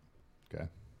 Okay.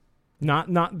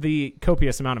 Not the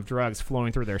copious amount of drugs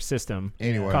flowing through their system,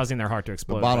 Anyway, causing their heart to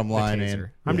explode. the bottom but line, taser. and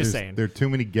I'm just saying. there are too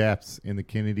many gaps in the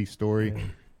Kennedy story, Yeah.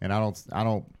 and I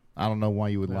don't know why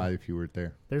you would lie if you were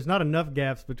there. There's not enough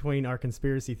gaps between our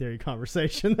conspiracy theory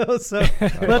conversation, though. So all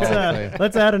I'm saying.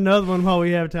 let's add another one while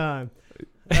we have time.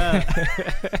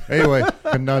 Anyway,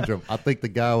 conundrum. I think the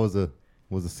guy was a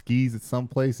skis at some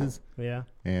places, Yeah.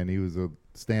 and he was a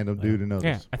stand-up dude in others.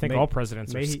 Yeah, I think May- all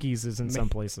presidents are may he- skeezes in some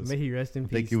places. May he rest in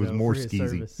peace. think he was though, more for his skeezy.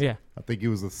 service. Yeah, I think he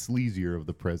was the sleazier of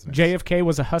the presidents. JFK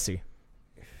was a hussy.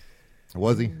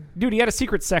 Was he? Dude, he had a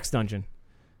secret sex dungeon.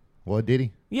 Well, did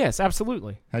he? Yes,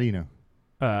 absolutely. How do you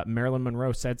know? Marilyn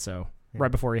Monroe said so Yeah.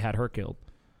 right before he had her killed.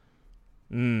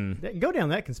 Go down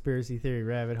that conspiracy theory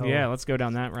rabbit hole. Yeah, let's go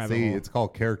down that rabbit See, hole. it's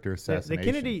called character The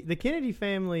assassination. the Kennedy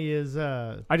family is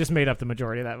I just made up the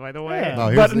majority of that, by the way. Yeah. No,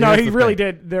 But here's- no, here's he the really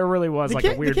thing. did. There really was the, like a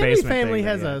the weird Kennedy basement family thing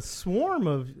has that- a swarm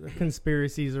of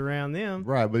conspiracies around them.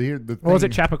 Right, but here the thing, What was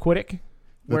it, Chappaquiddick?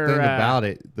 the Where, thing about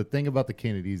it, the thing about the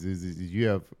Kennedys is you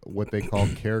have what they call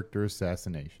character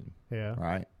assassination. Yeah.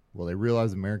 Right. Well, they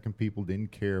realized American people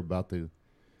didn't care about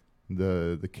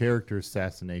the character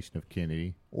assassination of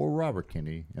Kennedy or Robert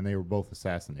Kennedy, and they were both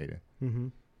assassinated. Mm-hmm.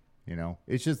 You know,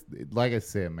 it's just like I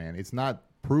said, man. It's not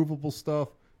provable stuff,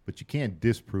 but you can't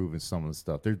disprove in some of the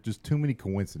stuff. There's just too many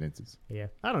coincidences. Yeah,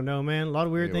 I don't know, man. A lot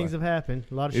of weird Anyway. things have happened.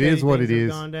 A lot of It shady is what things it have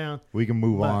is. gone down. We can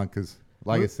move But- on because,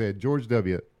 like I said, George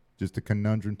W. just a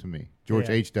conundrum to me. George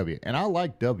Yeah. H.W. And I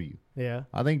like W. Yeah,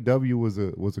 I think W was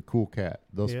a cool cat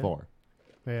thus Yeah. far.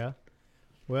 yeah.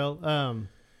 Well,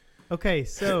 okay,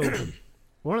 so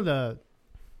one of the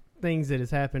things that has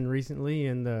happened recently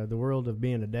in the world of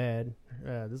being a dad,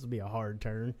 this will be a hard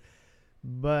turn,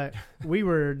 but we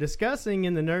were discussing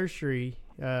in the nursery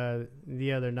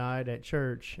the other night at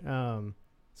church some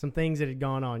things that had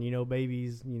gone on,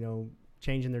 babies,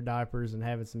 changing their diapers and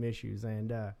having some issues.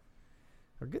 And our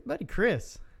good buddy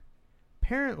Chris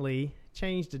apparently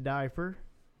changed a diaper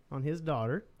on his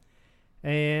daughter.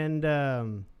 And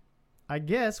I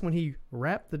guess when he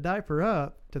wrapped the diaper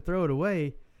up to throw it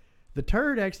away, the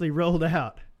turd actually rolled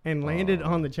out and landed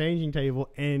on the changing table,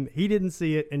 and he didn't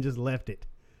see it and just left it.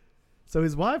 So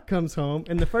his wife comes home,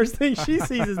 and the first thing she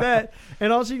sees is that,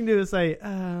 and all she can do is say,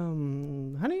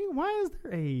 honey, why is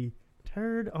there a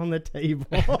turd on the table?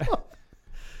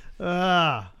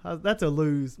 That's a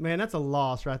lose. Man, that's a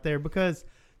loss right there because,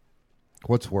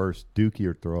 What's worse, Dookie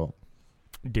or throw up?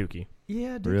 Dookie.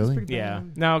 yeah, dude, Really? it's pretty Yeah.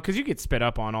 bad. No, because you get spit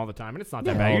up on all the time, and it's not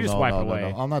that Yeah. bad. You No, just no, wipe no, it away.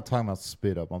 No. I'm not talking about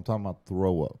spit up. I'm talking about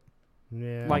throw up.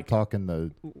 Yeah. Like- I'm talking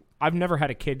the I've never had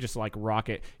a kid just like rock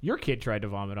it. Your kid tried to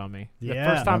vomit on me the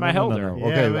Yeah. first time No, I no, held no, her. no. yeah,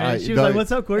 Okay, man. She was like,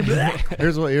 "What's up, Corey?"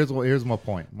 here's my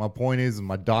point. My point is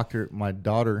my daughter,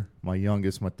 my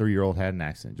youngest, my 3-year-old had an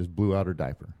accident. Just blew out her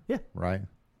diaper. Yeah. Right?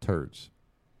 Turds.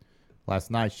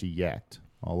 Last night she yacked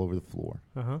all over the floor.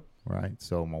 Uh-huh. Right?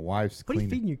 So my wife's What are you cleaning.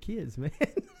 feeding your kids, man?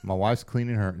 My wife's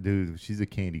cleaning her. Dude, she's a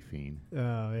candy fiend. Oh,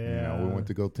 yeah. You know, we went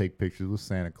to go take pictures with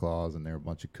Santa Claus, and there were a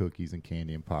bunch of cookies and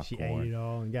candy and She ate popcorn, it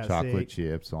all and got chocolate sick.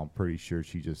 chips. So I'm pretty sure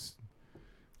she just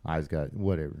eyes got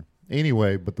whatever.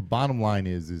 Anyway, but the bottom line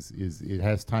is it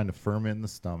has time to ferment in the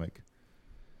stomach.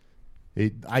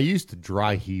 I used to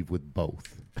dry heave with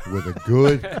both.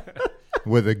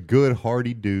 With a good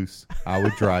hearty deuce, I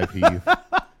would dry heave.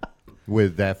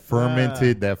 With that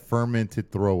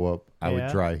fermented throw up, I would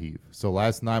Yeah. dry heave. So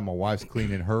last night my wife's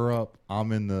cleaning her up.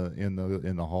 I'm in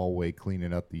the hallway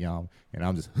cleaning up the yum, and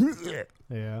I'm just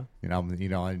Yeah. and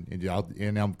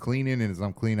I'm cleaning, and as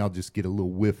I'm cleaning, I'll just get a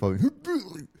little whiff of it,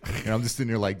 and I'm just sitting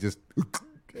there like just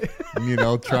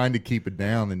trying to keep it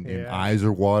down, and Yeah. eyes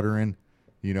are watering,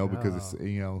 because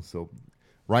it's so.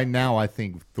 Right now, I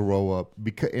think throw up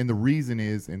and the reason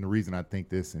I think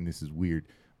this, and this is weird,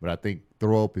 but I think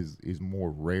throw up is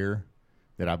more rare.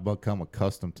 That I've become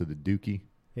accustomed to the Dookie.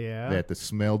 Yeah. That the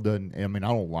smell doesn't. I mean, I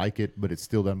don't like it, but it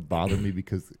still doesn't bother me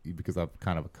because I've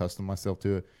kind of accustomed myself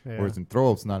to it. Yeah. Whereas in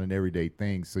throw up's not an everyday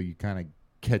thing, so you kind of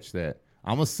catch that.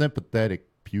 I'm a sympathetic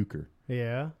puker.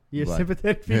 Yeah. You're Like-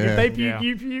 sympathetic. Yeah. If they puke, Yeah.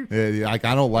 you puke. Yeah, like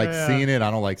I don't like Yeah. seeing it.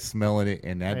 I don't like smelling it,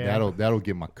 and Yeah. that'll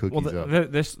get my cookies Well,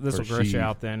 up. this will for gross you Sheev.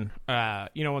 out then.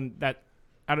 When that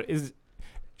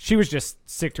she was just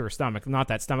sick to her stomach, not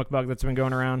that stomach bug that's been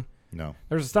going around. No,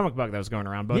 There was a stomach bug that was going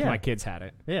around. Both Yeah. of my kids had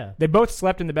it. Yeah. They both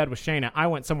slept in the bed with Shayna. I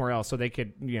went somewhere else so they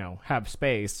could, have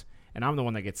space, and I'm the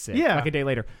one that gets sick. Yeah. Like a day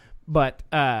later. But,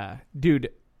 dude,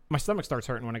 my stomach starts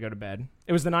hurting when I go to bed.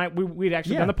 It was the night we'd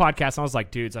actually Yeah. done the podcast, and I was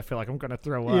like, dudes, I feel like I'm going to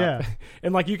throw up. Yeah.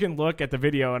 And, you can look at the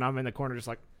video, and I'm in the corner just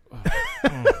like,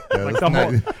 yeah, Like that's the not,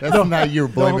 whole- that's not you were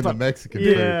blaming the time. Mexican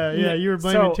food. Yeah. Yeah. You were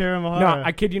blaming Tara No, Mahara.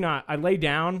 I kid you not. I lay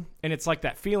down, and it's like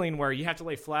that feeling where you have to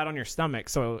lay flat on your stomach,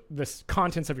 so the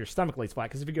contents of your stomach lays flat.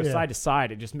 Because if you go Yeah. side to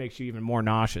side, it just makes you even more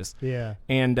nauseous. Yeah.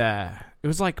 And it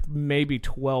was like maybe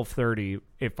 12:30.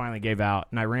 It finally gave out,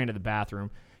 and I ran to the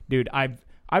bathroom. Dude, I've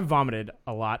vomited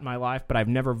a lot in my life, but I've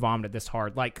never vomited this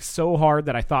hard. Like so hard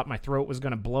that I thought my throat was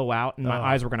going to blow out and my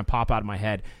eyes were going to pop out of my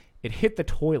head. It hit the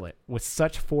toilet with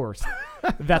such force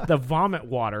that the vomit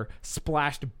water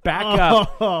splashed back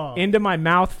up into my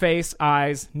mouth, face,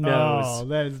 eyes, nose. Oh,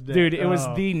 that is Dude, it was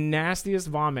the nastiest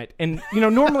vomit. And,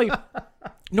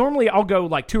 normally I'll go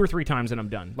like 2 or 3 times and I'm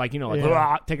done. Like, Yeah.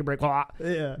 "Blah, take a break. Blah."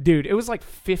 Yeah. Dude, it was like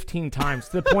 15 times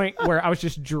to the point where I was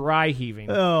just dry heaving.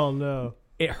 Oh no.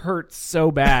 It hurt so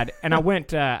bad. And I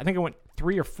went, I think I went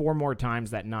 3 or 4 more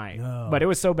times that night. Oh. But it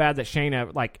was so bad that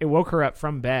Shayna, it woke her up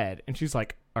from bed and she's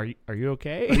like, Are you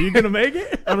okay? Are you gonna make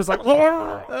it? I was like,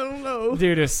 I don't know.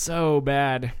 dude, it's so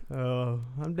bad. Oh,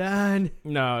 I'm dying.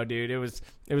 No, dude, it was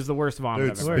the worst vomit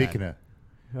Dude, I've ever had. speaking of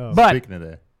Oh. speaking of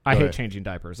that, I go hate ahead. changing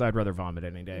diapers. I'd rather vomit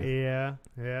any day. Yeah.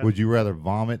 Yeah. Would you rather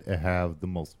vomit or have the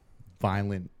most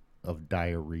violent of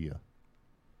diarrhea?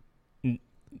 N-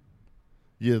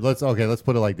 Yeah, let's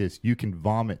put it like this. You can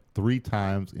vomit 3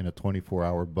 times in a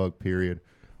 24-hour bug period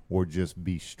or just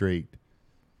be straight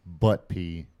butt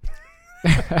pee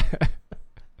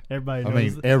Everybody I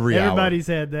knows. mean, every hour. Everybody's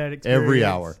had that experience. Every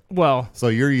hour. Well, So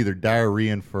you're either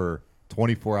diarrheaing for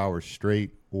 24 hours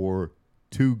straight or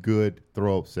 2 good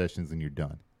throw up sessions and you're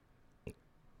done.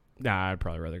 nah, I'd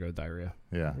probably rather go with diarrhea.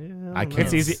 Yeah. Yeah, I don't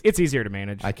can't know. It's easier to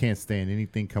manage. I can't stand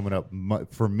anything coming up.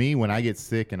 For me, when I get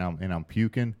sick and I'm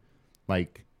puking,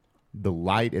 like the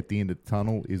light at the end of the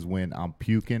tunnel is when I'm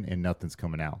puking and nothing's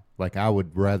coming out. Like I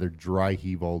would rather dry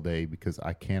heave all day because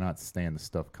I cannot stand the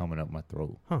stuff coming up my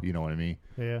throat. Huh. You know what I mean?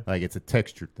 Yeah. Like it's a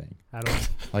texture thing. I don't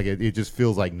Like it just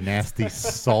feels like nasty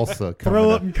salsa coming throw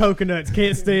up. up and coconuts.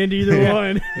 Can't stand either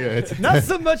one. Yeah, it's Not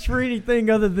so much for anything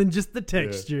other than just the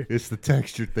texture. It's the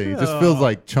texture thing. It just feels Oh.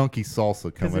 like chunky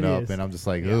salsa coming it up, is. and I'm just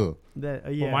like, Yeah. ugh.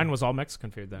 That yeah. Well, mine was all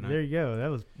Mexican food that night. There you go.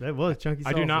 That was chunky.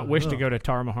 I do salsa. not wish to Ugh. go to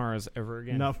Tarahumara's ever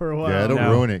again. Not for a while. Yeah, it'll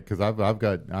no. ruin it because I've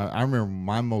got. I remember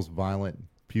my most violent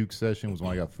puke session was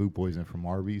when I got food poisoning from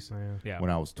Arby's Yeah. Yeah. when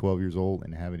I was 12 years old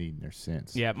and haven't eaten there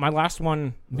since. Yeah, my last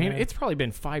one, man, Yeah. it's probably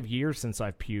been 5 years since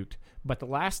I've puked. But the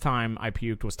last time I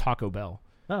puked was Taco Bell.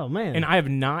 Oh man. And I have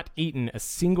not eaten a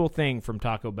single thing from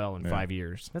Taco Bell in Yeah. 5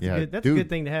 years. That's Yeah, a good. That's dude. a good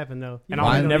thing to happen though. You And know,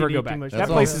 I'll you don't never need to go eat too back. much That That's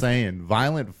Taco what I'm place is- saying.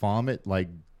 Violent vomit like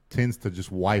tends to just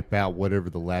wipe out whatever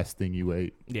the last thing you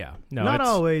ate. Yeah. No, Not it's,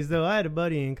 always though. I had a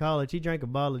buddy in college. He drank a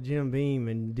bottle of Jim Beam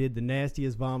and did the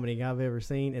nastiest vomiting I've ever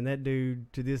seen. And that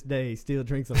dude to this day still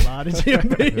drinks a lot of Jim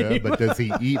Beam. Yeah, but does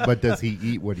he eat? But does he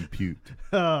eat what he puked?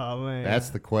 Oh man, That's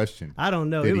the question. I don't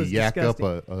know. Did it was he yak disgusting.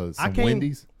 up I some came-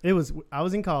 Wendy's? It was. I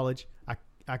was in college.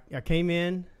 I came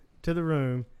in to the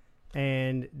room,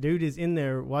 and dude is in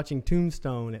there watching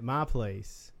Tombstone at my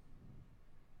place.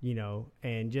 You know,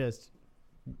 and just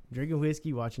drinking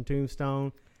whiskey, watching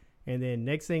Tombstone, and then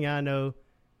next thing I know,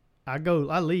 I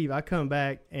leave, I come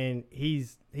back, and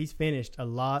he's finished a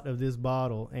lot of this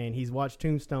bottle, and he's watched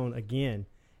Tombstone again,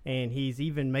 and he's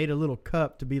even made a little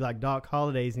cup to be like Doc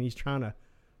Holliday's, and he's trying to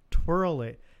twirl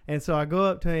it. And so I go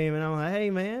up to him, and I'm like, "Hey,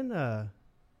 man,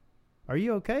 are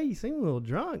you okay? You seem a little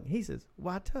drunk." He says,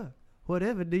 "Why, Tuck?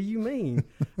 Whatever do you mean?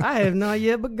 I have not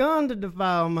yet begun to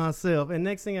defile myself." And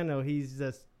next thing I know, he's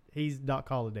Doc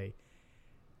Holliday.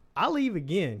 I leave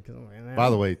again. By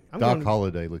the way, I'm Doc going-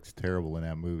 Holliday looks terrible in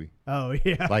that movie. Oh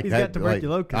yeah, Like he's that, got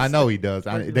tuberculosis. I know he does.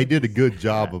 They did a good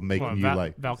job of making Well, you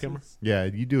like. Val Kilmer. Yeah,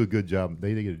 you do a good job.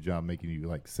 They did a good job making you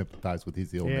like sympathize with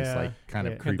his illness, Yeah, like kind yeah.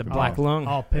 of And creeping the him black out. lung.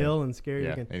 all pale and scary Yeah.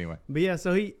 looking. Anyway, But yeah,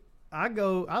 so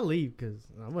I leave because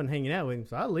I wasn't hanging out with him.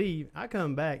 So I leave. I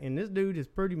come back, and this dude is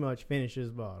pretty much finished his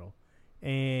bottle,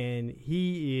 and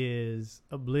he is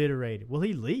obliterated. Well,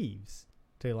 he leaves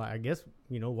to I guess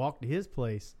walk to his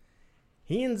place.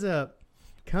 He ends up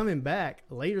coming back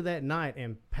later that night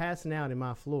and passing out in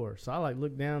my floor. So I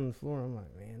look down on the floor. And I'm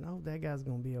like, man, I hope that guy's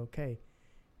gonna be okay.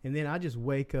 And then I just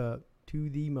wake up to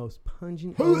the most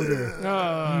pungent odor you've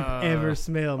ever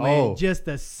smelled, man. Oh. Just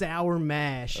the sour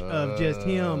mash of just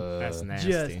him. That's nasty.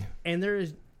 Just and there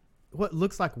is what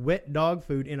looks like wet dog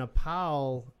food in a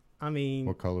pile. I mean,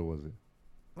 what color was it?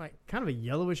 like kind of a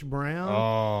yellowish brown.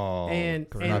 Oh, and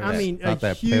not I that- mean not a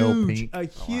that pale huge,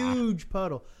 pink. huge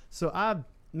puddle. So I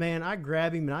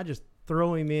grab him and I just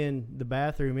throw him in the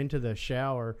bathroom into the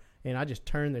shower, and I just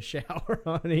turn the shower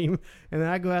on him, and then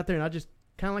I go out there and I just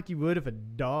kind of like you would if a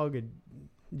dog had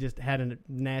just had a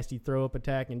nasty throw up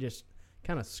attack and just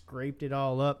kind of scraped it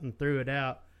all up and threw it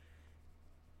out.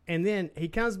 And then he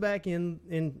comes back in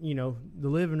the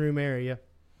living room area,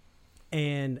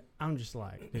 and I'm just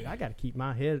like, dude, I got to keep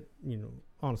my head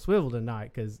on a swivel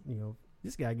tonight because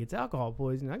this guy gets alcohol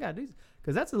poisoning. I got to do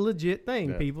because that's a legit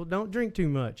thing. Yeah. People don't drink too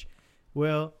much.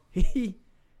 Well, he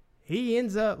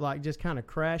ends up like just kind of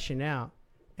crashing out,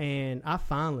 and I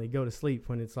finally go to sleep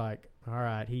when it's like, all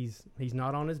right, he's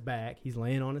not on his back, he's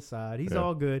laying on his side, he's Yeah.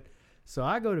 all good. So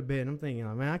I go to bed, and I'm thinking,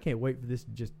 man, I can't wait for this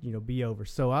to just be over.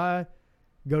 So I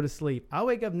go to sleep. I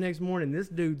wake up the next morning, this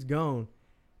dude's gone,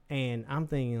 and I'm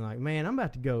thinking like, man, I'm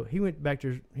about to go. He went back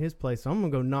to his place, so I'm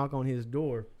gonna go knock on his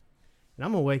door. And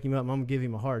I'm going to wake him up and I'm going to give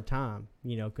him a hard time,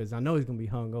 because I know he's going to be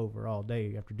hung over all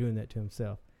day after doing that to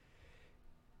himself.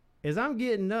 As I'm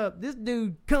getting up, this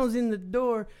dude comes in the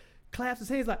door, claps his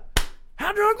hands like,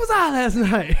 how drunk was I last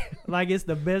night? Like it's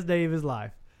the best day of his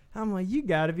life. I'm like, you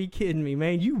got to be kidding me,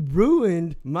 man. You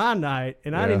ruined my night,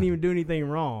 and I Yeah. didn't even do anything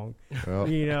wrong.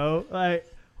 Well, Like,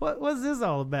 what's this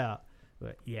all about?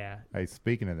 But, yeah. hey,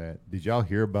 speaking of that, did y'all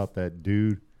hear about that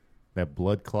dude, that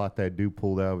blood clot that dude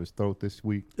pulled out of his throat this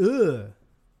week? Ugh.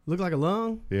 Look like a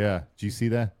lung? Yeah. Did you see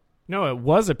that? No, it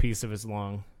was a piece of his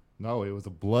lung. No, it was a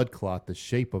blood clot, the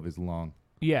shape of his lung.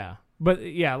 Yeah. But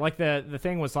yeah, like the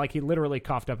thing was like he literally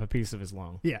coughed up a piece of his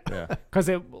lung Yeah. Yeah. because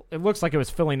it looks like it was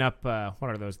filling up. What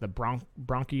are those? The bronchioles.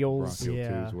 Bronchial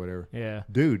Yeah. tubes, whatever. Yeah.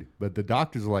 Dude, but the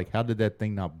doctors are like, how did that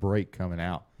thing not break coming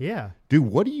out? Yeah. Dude,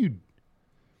 what do you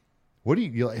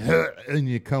you're like, and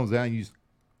it comes out and you just,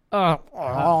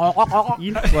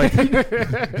 You, like, and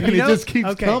it know- just keeps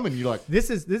okay. coming. You're like, This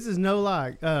is no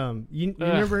lie. You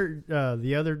remember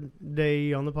the other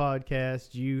day on the podcast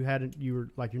you were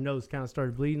like your nose kind of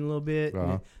started bleeding a little bit.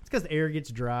 Uh-huh. It's because the air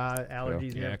gets dry,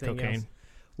 allergies and Yeah, everything cocaine. else.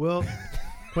 Well,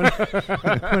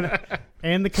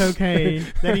 and the cocaine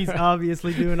that he's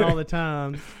obviously doing all the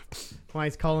time. Why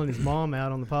he's calling his mom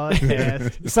out on the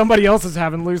podcast. Somebody else is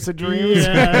having lucid dreams.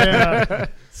 Yeah.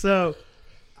 So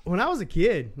when I was a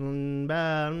kid,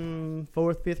 about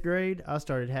 4th, 5th grade, I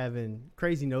started having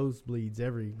crazy nosebleeds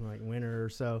every like winter or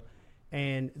so,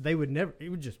 and it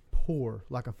would just pour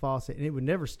like a faucet, and it would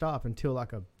never stop until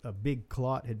like a big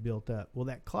clot had built up. Well,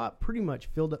 that clot pretty much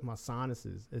filled up my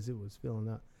sinuses as it was filling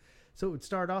up. So it would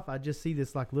start off, I'd just see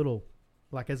this like little,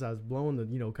 like as I was blowing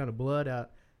the kind of blood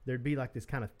out, there'd be like this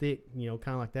kind of thick, kind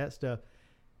of like that stuff.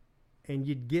 And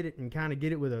you'd get it and kind of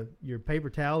get it with your paper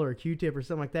towel or a Q-tip or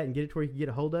something like that and get it to where you could get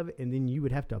a hold of it. And then you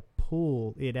would have to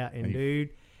pull it out. And dude,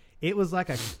 it was like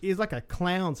a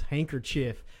clown's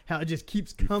handkerchief. How it just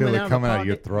keeps you coming feel out it coming of the out of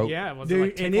your pocket. throat. Yeah, was Dude, it like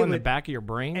and tickling it the would- back of your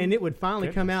brain? And it would finally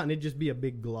come Goodness. out and it'd just be a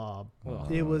big glob.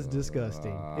 It was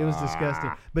disgusting. It was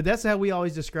disgusting. But that's how we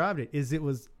always described it. It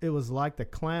was like the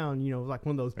clown, like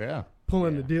one of those Yeah.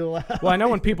 pulling the deal out. Well, I know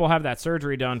when people have that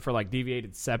surgery done for like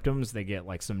deviated septums, they get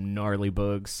like some gnarly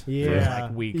bugs for Yeah.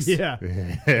 like weeks. Yeah.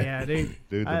 Yeah. Yeah, dude.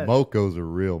 Dude, the I- mocos are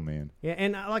real, man. Yeah,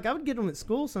 and I would get them at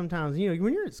school sometimes.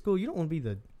 When you're at school, you don't want to be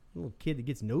the little kid that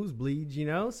gets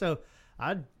nosebleeds, So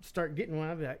I'd start getting one.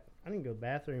 I'd be like, I didn't go to the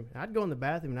bathroom. I'd go in the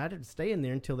bathroom, and I'd have to stay in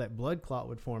there until that blood clot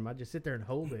would form. I'd just sit there and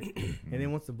hold it. And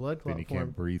then once the blood Then clot you can't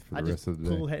formed, breathe for I the just rest of the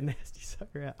day. pull that nasty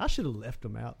sucker out. I should have left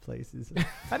them out places.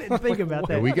 I didn't think about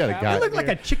Yeah, that. we got a It guy. looked like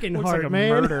a chicken Looks heart, like a man.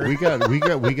 murder.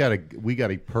 We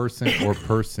got a person or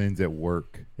persons at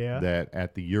work Yeah. that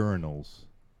at the urinals,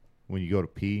 when you go to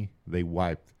pee, they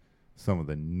wiped some of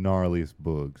the gnarliest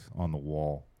bugs on the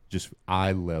wall, just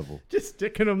eye level. Just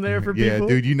sticking them there for Yeah, people.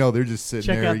 dude, they're just sitting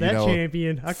Check there. out that you know,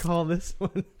 champion. I call this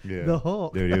one yeah, the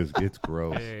Hulk. dude, it's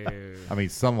gross. I mean,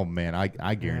 some of them, man,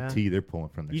 I guarantee they're pulling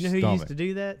from their You know who stomach. used to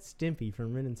do that? Stimpy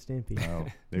from Ren and Stimpy. Oh,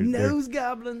 they're- Nose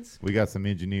goblins. we got some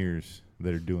engineers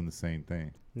that are doing the same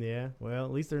thing. Yeah, well,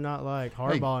 at least they're not like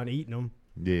Harbaugh and eating them.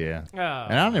 Yeah,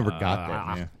 and I never got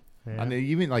that, man. Yeah. I mean,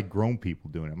 even like grown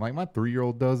people doing it. I'm like, my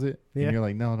 3-year-old does it, Yeah. and you're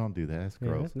like, no, don't do that. That's Yeah,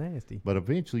 gross. that's nasty. But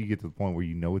eventually, you get to the point where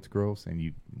you know it's gross,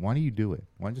 and why do you do it?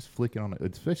 Why just flick it on,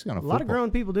 especially on a A football? lot of grown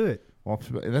people do it. Well,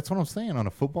 that's what I'm saying. On a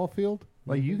football field,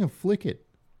 like you can flick it,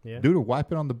 Yeah. dude, or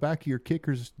wipe it on the back of your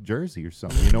kicker's jersey or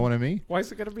something. You know what I mean? Why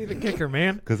is it going to be the kicker,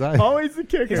 man? Because I Always the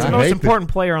kicker. He's I the most hate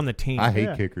important player on the team. I hate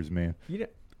Yeah. kickers, man.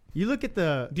 You look at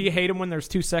the. Do you hate him when there's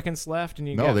 2 seconds left and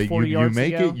you No, got 40 you yards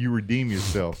make to go? it, you redeem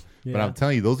yourself. But Yeah. I'm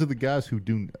telling you, those are the guys who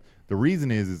do. The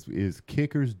reason is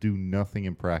kickers do nothing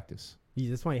in practice.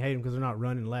 That's why you hate them because they're not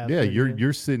running laps. Yeah, with you.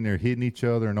 you're sitting there hitting each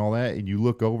other and all that, and you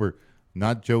look over.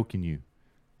 Not joking, you.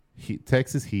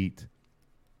 Texas Heat.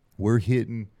 We're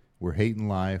hating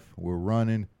life. We're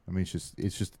running. I mean, it's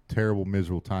just a terrible,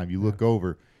 miserable time. You look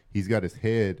over. He's got his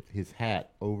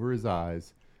hat over his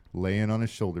eyes, laying on his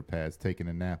shoulder pads, taking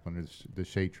a nap under the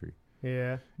shade tree.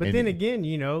 Yeah, but And- then again,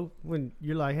 when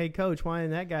you're like, "Hey, coach, why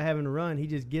isn't that guy having a run?" He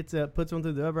just gets up, puts one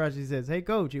through the uprights. He says, "Hey,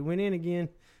 coach, it went in again."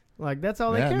 Like that's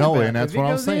all they care no, about. and that's If what it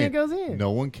I'm goes saying. In, it goes in.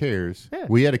 No one cares. Yeah.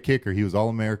 We had a kicker. He was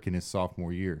All-American his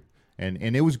sophomore year, and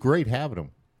it was great having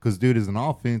him because, dude, as an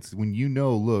offense, when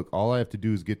look, all I have to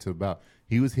do is get to about.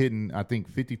 He was hitting, I think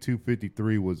 52,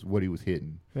 53 was what he was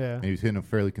hitting. Yeah. And he was hitting them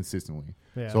fairly consistently.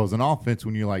 Yeah. So as an offense,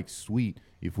 when you're like, sweet,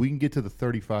 if we can get to the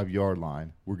 35-yard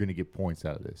line, we're going to get points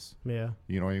out of this. Yeah.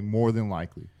 You know what I mean? More than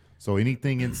likely. So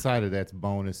anything inside of that's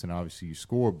bonus, and obviously you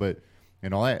score. But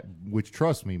and all that, which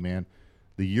trust me, man,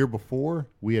 the year before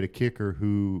we had a kicker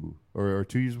who, or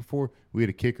 2 years before, we had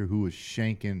a kicker who was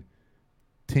shanking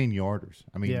 10-yarders.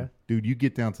 I mean, Yeah. dude, you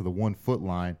get down to the 1 foot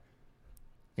line,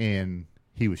 and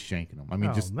he was shanking them. I mean,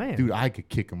 Oh, man. dude, I could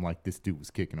kick him like this dude was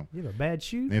kicking him. You have a bad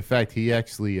shoe. In fact, he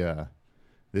actually,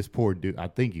 this poor dude, I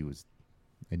think he was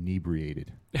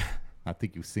inebriated. I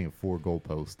think he was seeing 4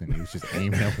 goalposts and he was just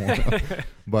aiming at one.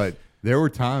 But there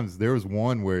was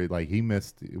one where like he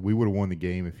missed. We would have won the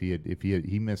game if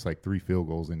he missed like 3 field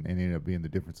goals and ended up being the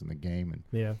difference in the game. And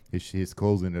Yeah. his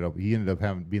clothes ended up. He ended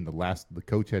up being the last. The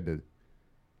coach had to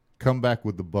come back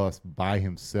with the bus by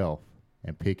himself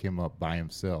and pick him up by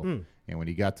himself. And when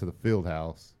he got to the field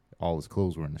house, all his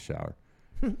clothes were in the shower.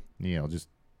 Just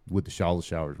with the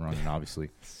showers running, obviously.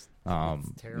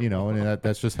 terrible. You know, and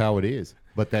that's just how it is.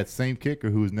 But that same kicker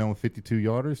who was nailing 52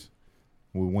 yarders,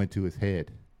 we went to his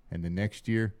head, and the next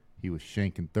year he was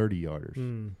shanking 30 yarders.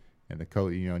 Mm. And the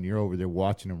coach, you know, and you're over there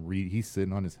watching him read. He's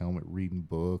sitting on his helmet reading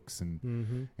books and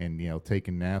Mm-hmm. and you know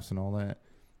taking naps and all that.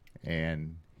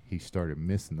 And he started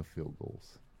missing the field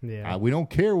goals. Yeah. We don't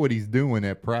care what he's doing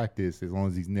at practice as long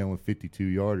as he's nailing 52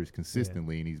 yarders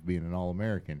consistently and he's being an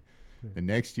All-American. Yeah. The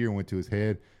next year went to his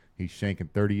head. He's shanking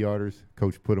 30 yarders.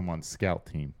 Coach put him on scout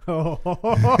team.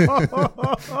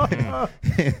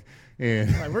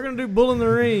 And Like, we're gonna do bull in the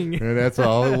ring. and that's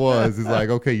all it was. It's like,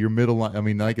 okay, you're middle line. I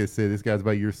mean, like I said, this guy's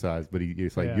about your size, but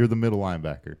it's like Yeah. you're the middle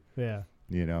linebacker, Yeah.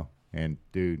 you know. And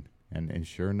dude, and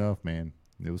sure enough, man,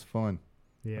 it was fun.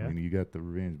 Yeah. I mean, you got the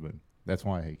revenge, but that's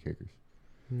why I hate kickers.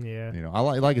 Yeah. You know,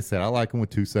 like I said, I like them with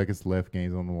 2 seconds left,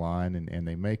 games on the line, and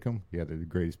they make them. Yeah, they're the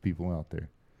greatest people out there.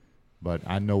 But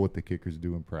I know what the kickers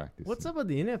do in practice. What's up with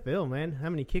the NFL, man? How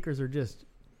many kickers are just,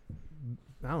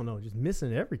 I don't know, just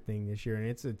missing everything this year, and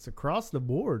it's across the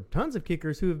board. Tons of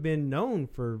kickers who have been known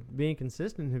for being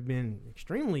consistent have been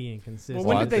extremely inconsistent. Well,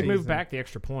 when Well, did they I move think- back the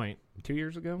extra point? 2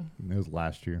 years ago? It was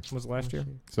last year. Was it last year?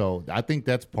 So I think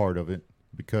that's part of it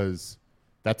because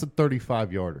that's a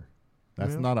 35-yarder.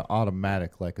 That's Yeah. not an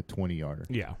automatic like a 20-yarder.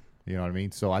 Yeah. You know what I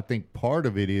mean? So I think part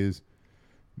of it is,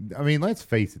 I mean, let's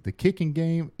face it, the kicking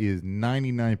game is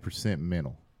 99%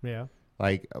 mental. Yeah.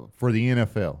 Like for the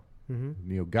NFL,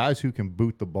 Mm-hmm. you know, guys who can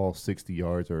boot the ball 60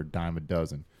 yards are a dime a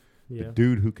dozen. Yeah. The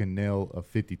dude who can nail a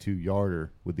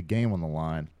 52-yarder with the game on the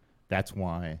line, that's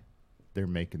why they're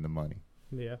making the money.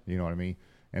 Yeah. You know what I mean?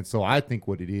 And so I think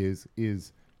what it is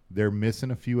they're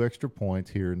missing a few extra points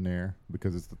here and there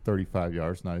because it's the 35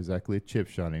 yards, not exactly a chip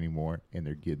shot anymore, and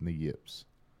they're getting the yips.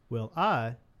 Well,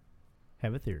 I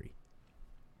have a theory.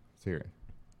 Let's hear it.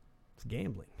 It's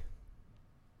gambling.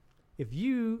 If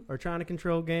you are trying to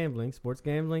control gambling, sports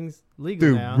gambling's legal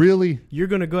Dude, now. really? You're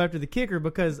going to go after the kicker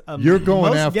because You're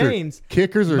going most after games.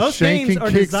 kickers are Most shanking games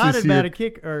are kicks decided this by year. the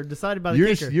kick or decided by the You're,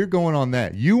 kicker. you're going on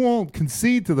that. You won't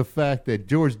concede to the fact that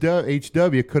George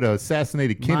H.W. could have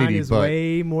assassinated Mine Kennedy, is but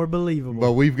way more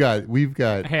believable. we've got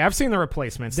Hey, I've seen the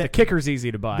replacements. The That- kicker's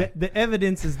easy to buy. the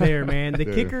evidence is there, man. The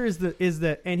Dude. kicker is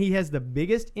the and he has the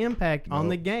biggest impact on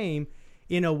the game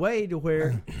in a way to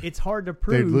where it's hard to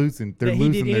prove they're losing that he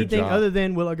losing did their anything job. other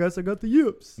than, well, I guess I got the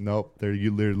yips. Nope, they're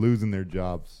losing their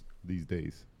jobs these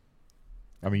days.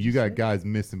 I mean, you got guys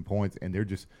missing points, and they're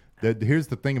just. Here's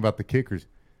the thing about the kickers: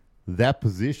 that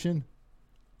position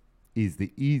is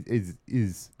the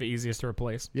is The easiest to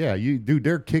replace. yeah. Dude,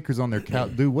 they're kickers on their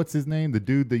dude. What's his name? The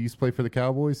dude that used to play for the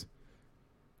Cowboys?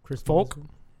 Chris Folk? Boswell?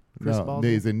 Chris No, Boswell?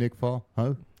 is it Nick Fall?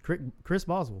 Huh? Chris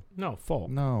Boswell. No, Folk.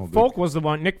 No, Folk was the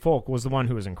one. Nick Folk was the one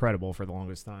who was incredible for the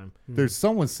longest time. There's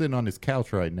someone sitting on his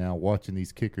couch right now watching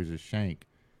these kickers at shank,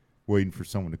 waiting for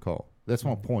someone to call. That's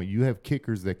my point. You have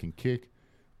kickers that can kick.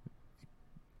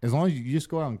 As long as you just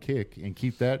go out and kick and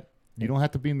keep that, you don't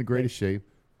have to be in the greatest shape.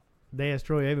 They asked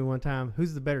Troy Aikman one time,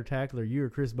 "Who's the better tackler, you or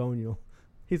Chris Boniel?"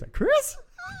 He's like, "Chris."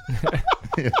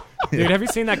 Dude, have you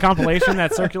seen that compilation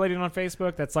that's circulating on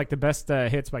Facebook? That's like the best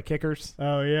hits by kickers.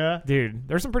 Oh yeah. Dude,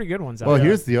 there's some pretty good ones out Well, there.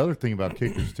 here's the other thing about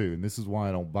kickers too, and this is why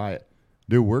I don't buy it.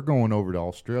 Dude, we're going over to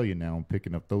Australia now and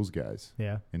picking up those guys,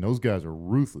 Yeah. and those guys are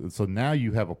ruthless. So now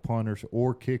you have a punter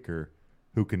or kicker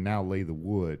who can now lay the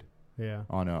wood Yeah.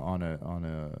 on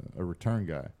a return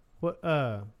guy. What?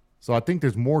 So I think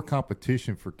there's more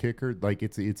competition for kicker. Like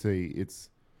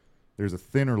there's a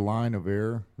thinner line of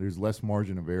error. There's less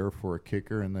margin of error for a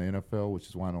kicker in the NFL, which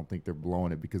is why I don't think they're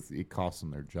blowing it because it costs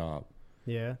them their job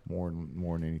Yeah. more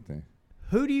than anything.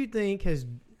 Who do you think has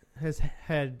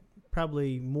had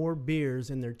probably more beers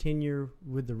in their tenure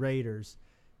with the Raiders?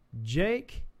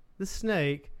 Jake the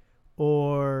Snake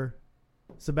or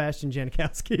Sebastian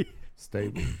Janikowski?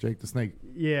 Stabler, Jake the Snake.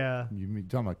 Yeah. You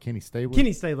talking about Kenny Stabler?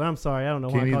 Kenny Stabler. I'm sorry. I don't know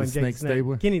why I Kenny call the him Jake Snake the Snake.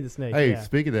 Stabler? Kenny the Snake. Hey, yeah.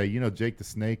 speaking of that, you know Jake the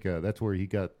Snake. That's where he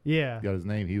got Yeah. his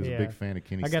name. He was Yeah. a big fan of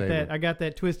Kenny I got Stabler. that. I got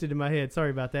that twisted in my head.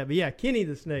 Sorry about that. But yeah, Kenny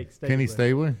the Snake. Stabler. Kenny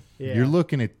Stabler. Yeah. You're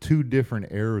looking at two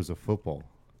different eras of football.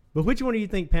 But which one do you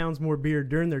think pounds more beer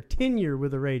during their tenure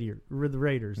with the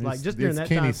Raiders? Like It's- just during it's that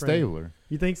Kenny time frame. Stabler.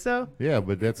 You think so? Yeah,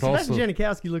 but that's Sebastian also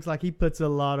Janikowski looks like he puts a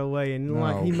lot away, and no.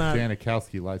 like he might.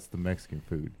 Janikowski likes the Mexican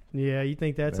food. Yeah, you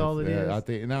think that's all it is? I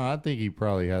think he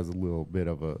probably has a little bit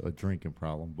of a drinking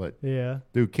problem. But Yeah.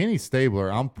 dude, Kenny Stabler,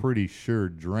 I'm pretty sure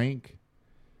drank.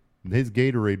 His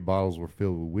Gatorade bottles were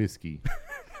filled with whiskey,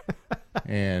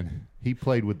 and he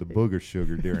played with the booger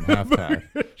sugar during halftime.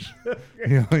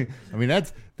 You know, I mean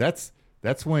that's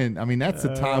when that's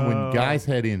the time when guys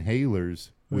had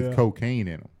inhalers with Yeah. cocaine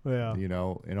in them. Yeah. You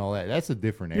know, and all that. That's a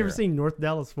different You era. ever seen North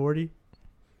Dallas 40?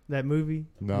 That movie?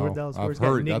 No, Where Dallas I've Scores got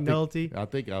heard. Nick I think, Nolte. I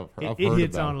think I've It heard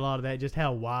hits about on it. a lot of that, just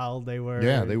how wild they were.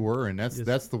 Yeah, they were, and Just-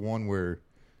 that's the one where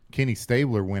Kenny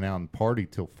Stabler went out and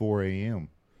partied till 4 a.m.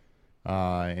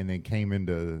 And then came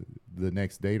into the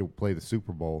next day to play the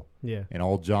Super Bowl. Yeah. And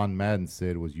all John Madden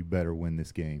said was, "You better win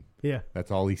this game." Yeah. That's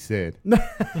all he said.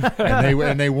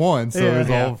 and they won, so Yeah. it was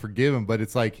Yeah. all forgiven. But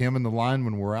it's like him and the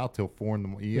linemen were out till 4 in the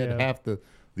morning. You had Yeah. half the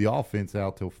offense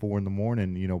out till 4 in the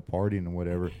morning, partying and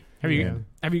whatever. Have you Yeah.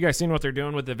 have you guys seen what they're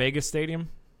doing with the Vegas Stadium?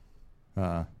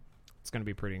 Uh, It's going to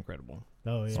be pretty incredible.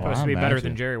 Oh, yeah. Oh, Supposed I to be better imagine.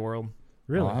 than Jerry World.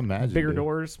 Really? I imagine Bigger dude.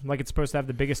 doors. Like it's supposed to have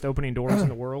the biggest opening doors in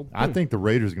the world. I think the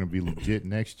Raiders are going to be legit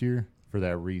next year for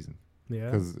that reason.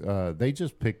 Yeah. Because they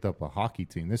just picked up a hockey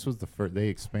team. This was the first. They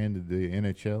expanded the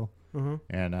NHL, Uh-huh.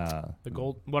 and The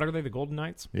gold. What are they? The Golden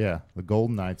Knights. yeah, the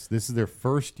Golden Knights. This is their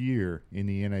first year in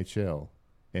the NHL,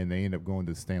 and they end up going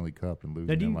to the Stanley Cup and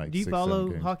losing Now, in like do you 6-7 follow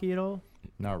games. hockey at all?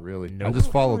 Not really. I Nope.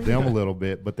 just followed them a little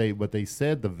bit, but they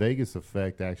said the Vegas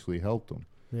effect actually helped them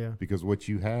Yeah. because what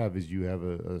you have is you have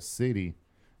a city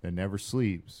that never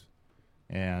sleeps,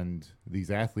 and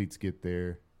these athletes get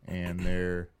there and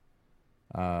they're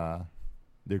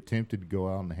tempted to go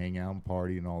out and hang out and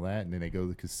party and all that, and then they go to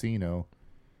the casino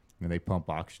and they pump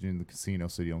oxygen in the casino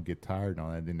so you don't get tired and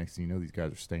all that. Then next thing you know, these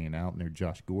guys are staying out and they're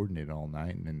Josh Gordon it all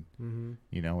night, and then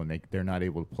Mm-hmm. and they're not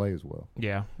able to play as well.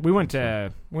 Yeah, we went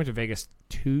to Vegas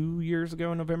 2 years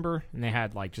ago in November, and they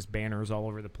had like just banners all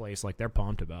over the place. Like they're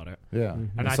pumped about it. Yeah, Mhm.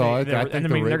 And I so think, they're, think and I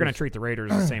the mean they're going to Raiders- treat the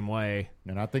Raiders the same way.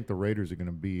 And I think the Raiders are going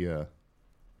to be.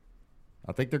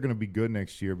 I think they're going to be good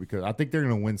next year because I think they're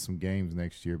going to win some games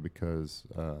next year because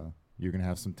you're going to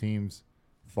have some teams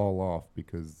fall off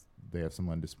because they have some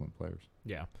undisciplined players.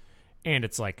 Yeah, and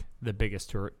it's like the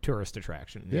biggest tourist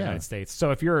attraction in the Yeah. United States.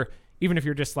 So even if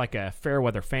you're just like a fair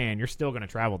weather fan, you're still going to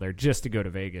travel there just to go to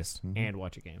Vegas Mhm. and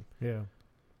watch a game. Yeah.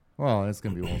 Well, it's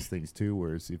going to be one of those things too,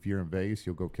 where if you're in Vegas,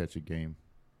 you'll go catch a game.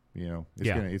 It's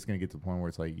Yeah. gonna get to the point where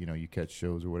it's like you catch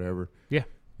shows or whatever. Yeah.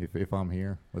 If I'm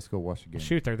here, let's go watch a game.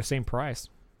 Shoot, they're the same price.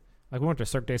 Like we went to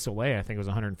Cirque du Soleil, I think it was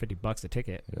 $150 a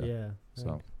ticket. Yeah.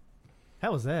 So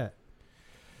How was that?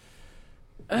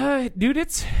 Dude,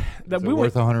 it's that is it we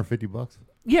worth went. $150?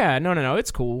 Yeah, no,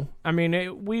 it's cool. I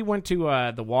mean, we went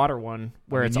to the water one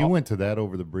where it's you all. went to that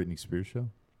over the Britney Spears show.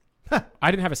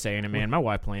 I didn't have a say in it, man. My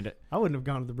wife planned it. I wouldn't have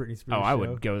gone to the Britney Spears Oh, I show.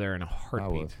 would go there in a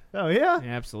heartbeat. Oh, yeah?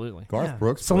 Yeah, absolutely. Garth Yeah.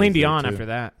 Brooks. Celine plays there, Dion too. after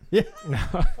that.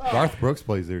 Garth Brooks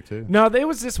plays there too. No, there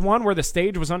was this one where the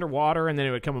stage was underwater and then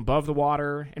it would come above the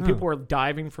water, and Huh. people were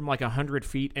diving from like 100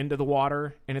 feet into the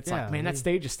water, and it's Yeah, like, man, that man.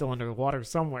 stage is still under the water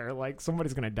somewhere. Like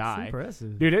somebody's gonna It's die,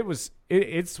 impressive. dude.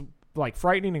 It's like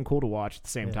frightening and cool to watch at the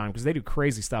same Yeah. time because they do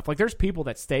crazy stuff. Like there's people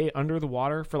that stay under the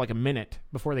water for like a minute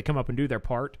before they come up and do their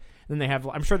part. Then they have,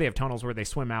 I'm sure they have tunnels where they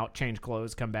swim out, change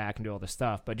clothes, come back, and do all this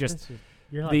stuff. But just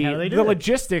You're like, how do they do the it?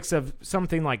 logistics of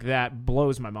something like that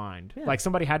blows my mind. Yeah. Like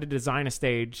somebody had to design a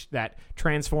stage that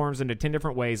transforms into 10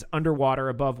 different ways: underwater,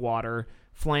 above water,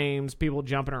 flames, people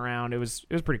jumping around. It was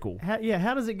pretty cool. How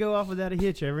does it go off without a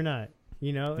hitch every night?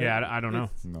 Yeah, I don't know.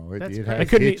 it's- No, it That's has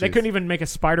crazy. They hitches. couldn't even make a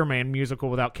Spider-Man musical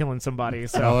without killing somebody.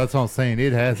 So No, that's what I'm saying.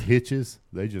 It has hitches.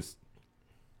 They just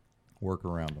work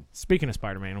around them. speaking of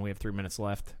Spider-Man, we have 3 minutes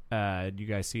left. Do you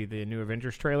guys see the new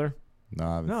Avengers trailer? No,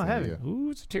 I haven't No, I seen it haven't. yet.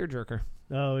 Ooh, it's a tearjerker.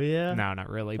 Oh, yeah? No, not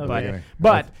really. Okay. But Okay.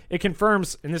 but it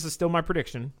confirms, and this is still my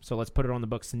prediction. So let's put it on the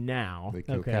books now. They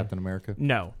kill Okay. Captain America.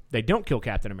 No, they don't kill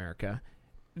Captain America.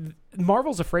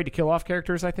 Marvel's afraid to kill off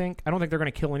characters, I think. I don't think they're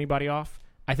going to kill anybody off.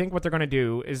 I think what they're going to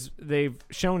do is they've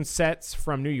shown sets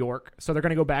from New York, so they're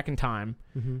going to go back in time.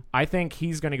 Mm-hmm. I think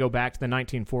he's going to go back to the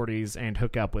 1940s and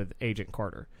hook up with Agent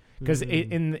Carter. Because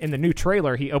in the new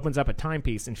trailer, he opens up a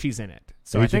timepiece and she's in it.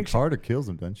 So Agent I think Carter kills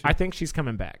him, doesn't she? I think she's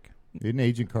coming back. Isn't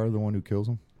Agent Carter the one who kills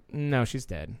him? No, she's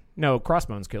dead. No,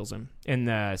 Crossbones kills him in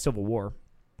the Civil War.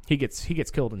 He gets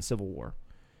killed in Civil War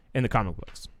in the comic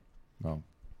books. No.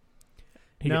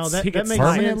 He No, gets- that he makes gets sense.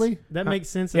 Permanently? That makes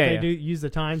sense Yeah, that yeah. they do use the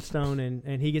time stone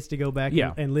and he gets to go back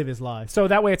Yeah. and live his life. So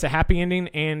that way it's a happy ending,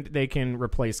 and they can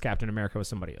replace Captain America with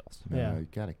somebody else. No, Yeah. you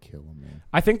gotta kill him, man.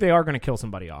 I think they are going to kill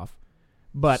somebody off,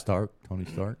 but Tony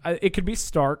Stark. it could be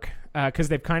Stark because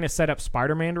they've kind of set up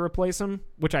Spider-Man to replace him,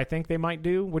 which I think they might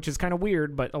do, which is kind of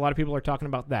weird, but a lot of people are talking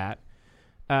about that.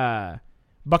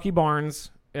 Bucky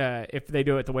Barnes, if they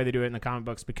do it the way they do it in the comic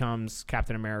books, becomes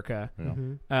Captain America. You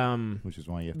know, Mhm. which is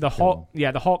why you have The to kill Hulk,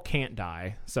 him. the Hulk can't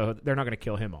die, so they're not going to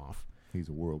kill him off. He's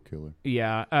a world killer.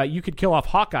 Yeah, you could kill off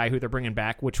Hawkeye, who they're bringing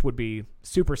back, which would be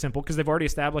super simple because they've already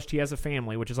established he has a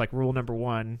family, which is like rule number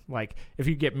one. Like, if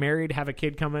you get married, have a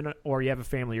kid coming, or you have a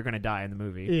family, you're going to die in the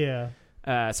movie.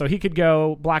 Yeah. So he could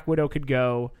go. Black Widow could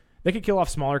go. They could kill off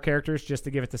smaller characters just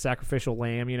to give it the sacrificial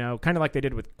lamb, you know, kind of like they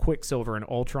did with Quicksilver and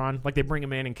Ultron. Like they bring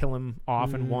him in and kill him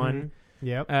off in one.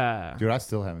 Yep. Dude, I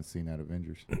still haven't seen that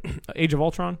Avengers. Age of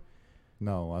Ultron.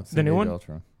 No, I've seen The new Age one? of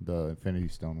Ultron, the Infinity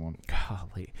Stone one.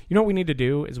 Golly. You know what we need to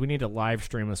do is we need to live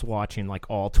stream us watching like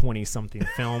all 20-something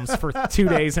films for 2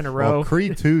 days in a row. Well,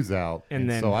 Creed 2's out, And and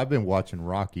then- so I've been watching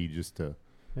Rocky just to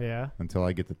Yeah. until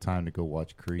I get the time to go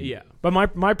watch Creed. Yeah, but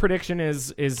my prediction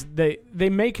is they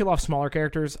may kill off smaller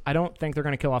characters. I don't think they're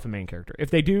going to kill off a main character. If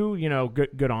they do, you know,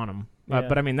 good on them. Yeah.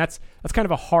 But I mean, that's kind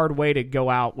of a hard way to go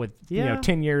out with you Yeah. know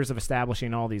 10 years of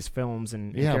establishing all these films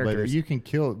and Yeah, but characters. you can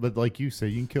kill. But like you say,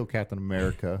 you can kill Captain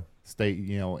America.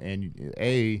 You know, and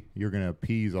you're gonna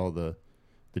appease all the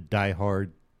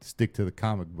diehard stick to the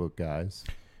comic book guys.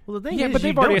 Well, the thing yeah, is, but you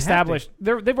they've already don't have to- established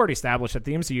they've already established that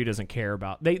the MCU doesn't care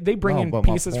about they bring No, in but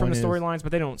my pieces from point the is- storylines,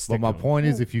 but they don't stick. But my them. point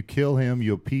is, if you kill him,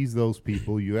 you appease those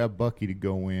people. You have Bucky to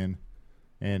go in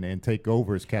and take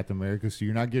over as Captain America, so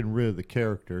you're not getting rid of the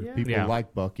character. Yeah. People Yeah.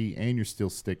 like Bucky, and you're still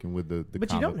sticking with the But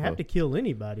you comic don't have book. to kill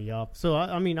anybody off. So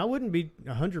I mean, I wouldn't be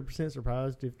 100%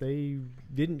 surprised if they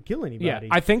didn't kill anybody. Yeah,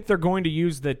 I think they're going to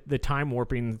use the time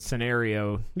warping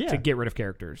scenario Yeah. to get rid of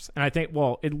characters, and I think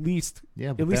at least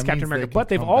Yeah, but at least that Captain means they America. can But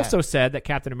they've come also back. said that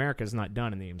Captain America is not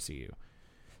done in the MCU,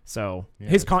 so Yeah,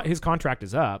 his that's- his contract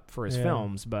is up for his Yeah.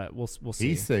 films. But we'll see.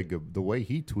 He said the way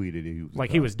he tweeted it, he was like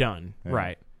done. he was done, Yeah.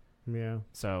 right? yeah.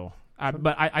 So,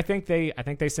 but I think they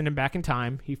send him back in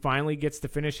time. He finally gets to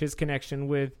finish his connection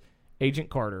with Agent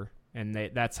Carter, and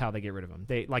that's how they get rid of him.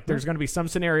 There's going to be some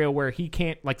scenario where he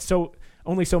can't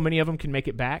only so many of them can make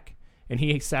it back, and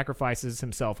he sacrifices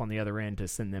himself on the other end to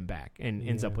send them back, and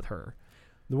ends up Yeah. with her.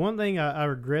 The one thing I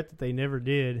regret that they never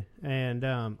did, and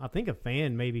I think a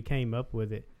fan maybe came up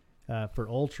with it for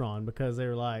Ultron, because they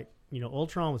were like, you know,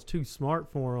 Ultron was too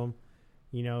smart for him,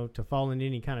 you know, to fall into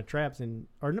any kind of traps,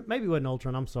 or maybe it wasn't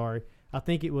Ultron. I'm sorry. I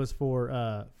think it was for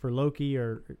Loki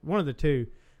or one of the two.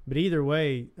 But either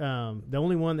way, the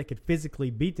only one that could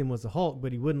physically beat them was the Hulk,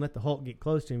 but he wouldn't let the Hulk get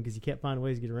close to him because he kept finding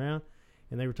ways to get around.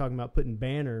 And they were talking about putting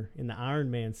Banner in the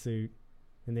Iron Man suit,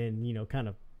 and then, you know, kind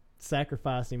of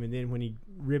sacrifice him, and then when he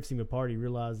rips him apart, he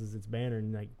realizes it's Banner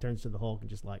and like turns to the Hulk and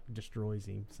just like destroys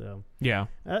him. So Yeah,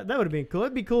 that would have been cool.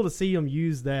 It'd be cool to see him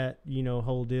use that, you know,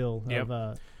 whole deal Yep.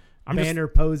 of I'm just- Banner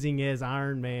posing as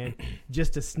Iron Man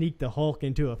just to sneak the Hulk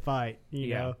into a fight. You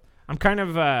know, I'm kind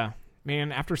of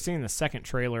man. After seeing the second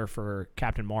trailer for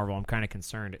Captain Marvel, I'm kind of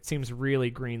concerned. It seems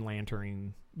really Green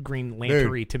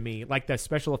Lantern-y to me. Like the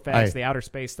special effects, Hey, the outer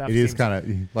space stuff. It is seems- kind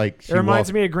of like It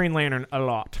reminds me of Green Lantern a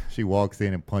lot. She walks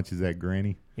in and punches that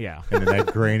granny, Yeah. and then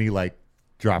that granny like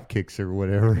drop kicks her or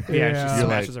whatever. Yeah, Yeah. she You're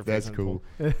smashes like, her face that's in the cool.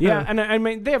 pool. Yeah, and I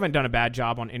mean they haven't done a bad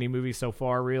job on any movie so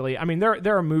far, really. I mean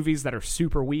there are movies that are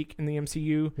super weak in the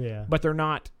MCU, yeah. but they're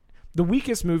not. The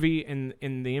weakest movie in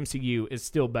the MCU is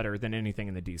still better than anything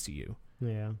in the DCU.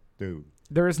 Yeah. Dude,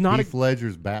 There is not Heath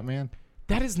Ledger's Batman.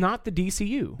 that is not the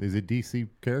DCU. Is it DC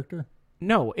character?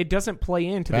 No, it doesn't play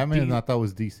into Batman, the I thought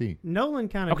was DC. Nolan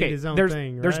kind of Okay, did his own there's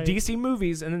thing, right? there's DC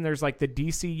movies and then there's like the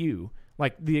DCU,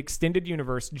 like the extended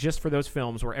universe just for those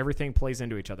films where everything plays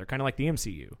into each other, kind of like the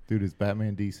MCU. Dude, is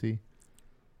Batman DC?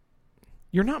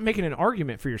 You're not making an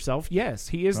argument for yourself. Yes,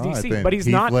 he is All right, DC, then. but he's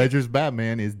Heath not. Ledger's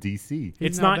Batman is DC.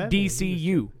 It's not not Batman.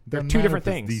 DCU. They're Doesn't two matter different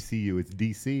if it's things. DCU, it's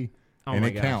DC, Oh and my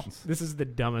it gosh. counts. This is the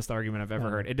dumbest argument I've ever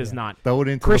heard. It does Yeah. not. Throw it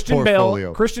into Christian the Bale.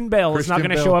 portfolio. Christian Bale is not Christian going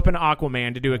to Bale. show up in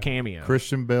Aquaman to do a cameo.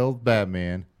 Christian Bale's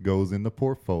Batman goes in the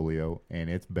portfolio, and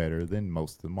it's better than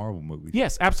most of the Marvel movies.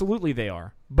 Yes, absolutely they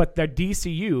are. But the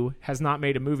DCU has not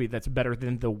made a movie that's better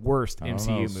than the worst I don't MCU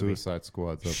know, movie. Suicide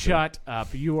Squad's up Shut up!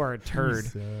 You are a turd.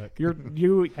 suck. You're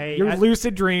Hey, you're I-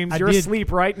 lucid dreams. I You're did-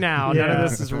 asleep right now. None Yeah.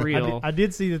 of this is real. I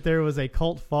did see that there was a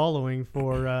cult following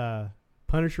for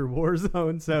Punisher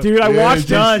Warzone. So Dude, I Yeah, watched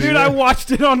did you it. see Dude, that? I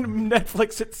watched it on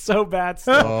Netflix. It's so bad.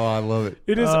 there. Still. Oh, I love it.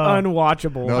 It is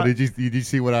unwatchable. No, did you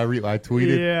see what I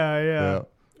tweeted? yeah.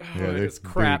 It's there's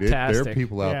there are craptastic.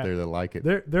 people out Yeah. there that like it.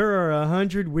 There are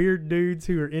 100 weird dudes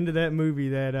who are into that movie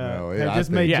that No, that I just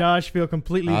think- made Yeah. Josh feel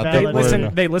completely I They think valid. we're listen.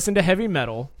 in They listen to heavy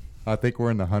metal. I think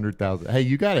we're in the 100,000. Hey,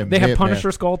 you got to They admit, have Punisher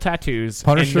man, skull tattoos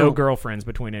Punisher- and no girlfriends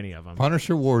between any of them.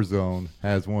 Punisher Warzone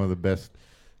has one of the best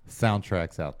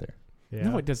soundtracks out there. Yeah.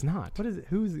 No, it does not. What is it?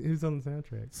 Who's on the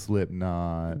soundtrack?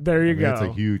 Slipknot. There you It's a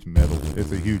go. huge metal.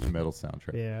 It's a huge metal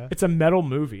soundtrack. Yeah. It's a metal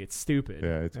movie. It's stupid.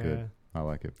 Yeah, it's good. I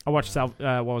like it. I watched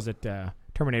what was it?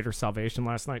 Terminator Salvation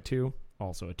last night too.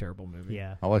 Also a terrible movie.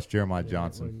 Yeah. I watched Jeremiah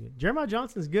Johnson. Jeremiah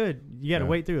Johnson's good. You got to Yeah.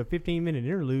 wait through a 15-minute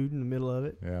interlude in the middle of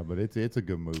it. Yeah, but it's a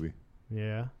good movie.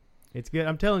 Yeah. It's good.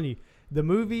 I'm telling you, the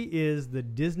movie is the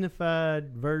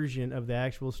Disneyfied version of the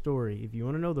actual story. If you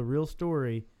want to know the real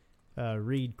story,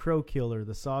 read Crow Killer,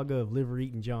 the saga of Liver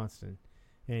Eaton Johnston.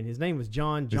 And his name was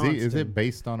John Is Johnston. it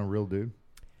based on a real dude?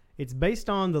 It's based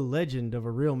on the legend of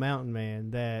a real mountain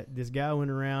man that this guy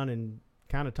went around and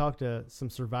kind of talked to some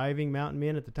surviving mountain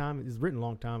men at the time. It was written a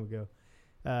long time ago.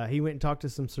 He went and talked to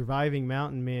some surviving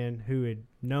mountain men who had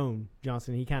known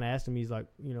Johnston. He kind of asked him, he's like,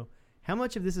 how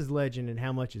much of this is legend and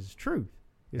how much is truth?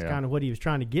 Is kind of what he was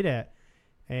trying to get at.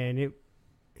 And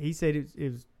he said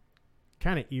it was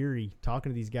kind of eerie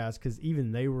talking to these guys because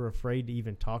even they were afraid to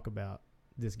even talk about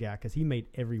this guy because he made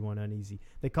everyone uneasy.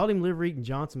 They called him Liver Eaton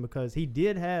Johnston because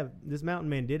this mountain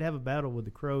man did have a battle with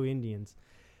the Crow Indians.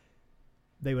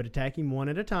 They would attack him one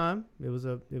at a time. It was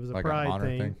a Like pride an honor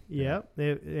thing.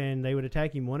 thing? And they would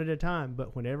attack him one at a time.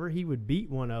 But whenever he would beat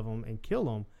one of them and kill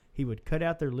them, he would cut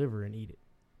out their liver and eat it.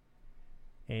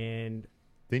 And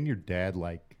Then your dad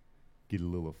get a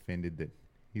little offended that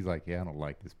he's like, yeah, I don't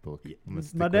like this book.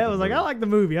 my dad was like, I like the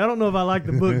movie. I don't know if I like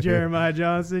the book Jeremiah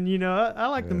Johnson. I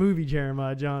like the movie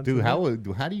Jeremiah Johnson. Dude,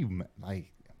 how do you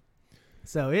like?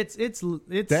 So it's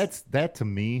That to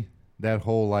me, that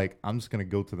whole I'm just gonna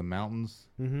go to the mountains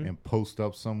and post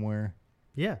up somewhere.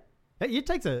 Yeah, it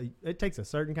takes a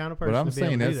certain kind of person. But I'm to be able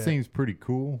saying to do that seems pretty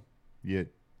cool. Yet,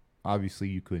 obviously,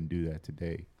 you couldn't do that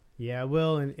today. Yeah,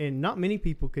 well, and not many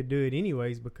people could do it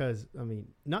anyways because,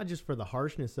 not just for the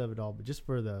harshness of it all, but just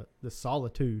for the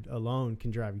solitude alone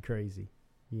can drive you crazy,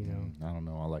 I don't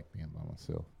know. I like being by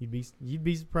myself. You'd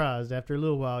be surprised. After a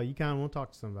little while, you kind of want to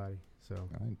talk to somebody. So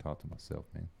I didn't talk to myself,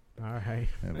 man. All right.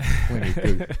 Plenty of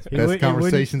good, best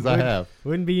conversations I have.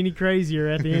 Wouldn't be any crazier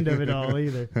at the end of it all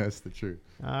either. That's the truth.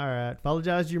 All right.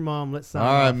 Apologize to your mom. Let's sign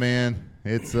All right, off. man.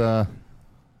 It's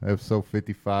episode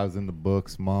 55 is in the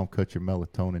books. Mom, cut your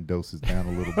melatonin doses down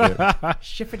a little bit.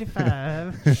 Shippity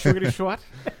 5. Sugarty short.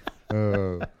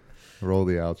 Roll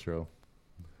the outro.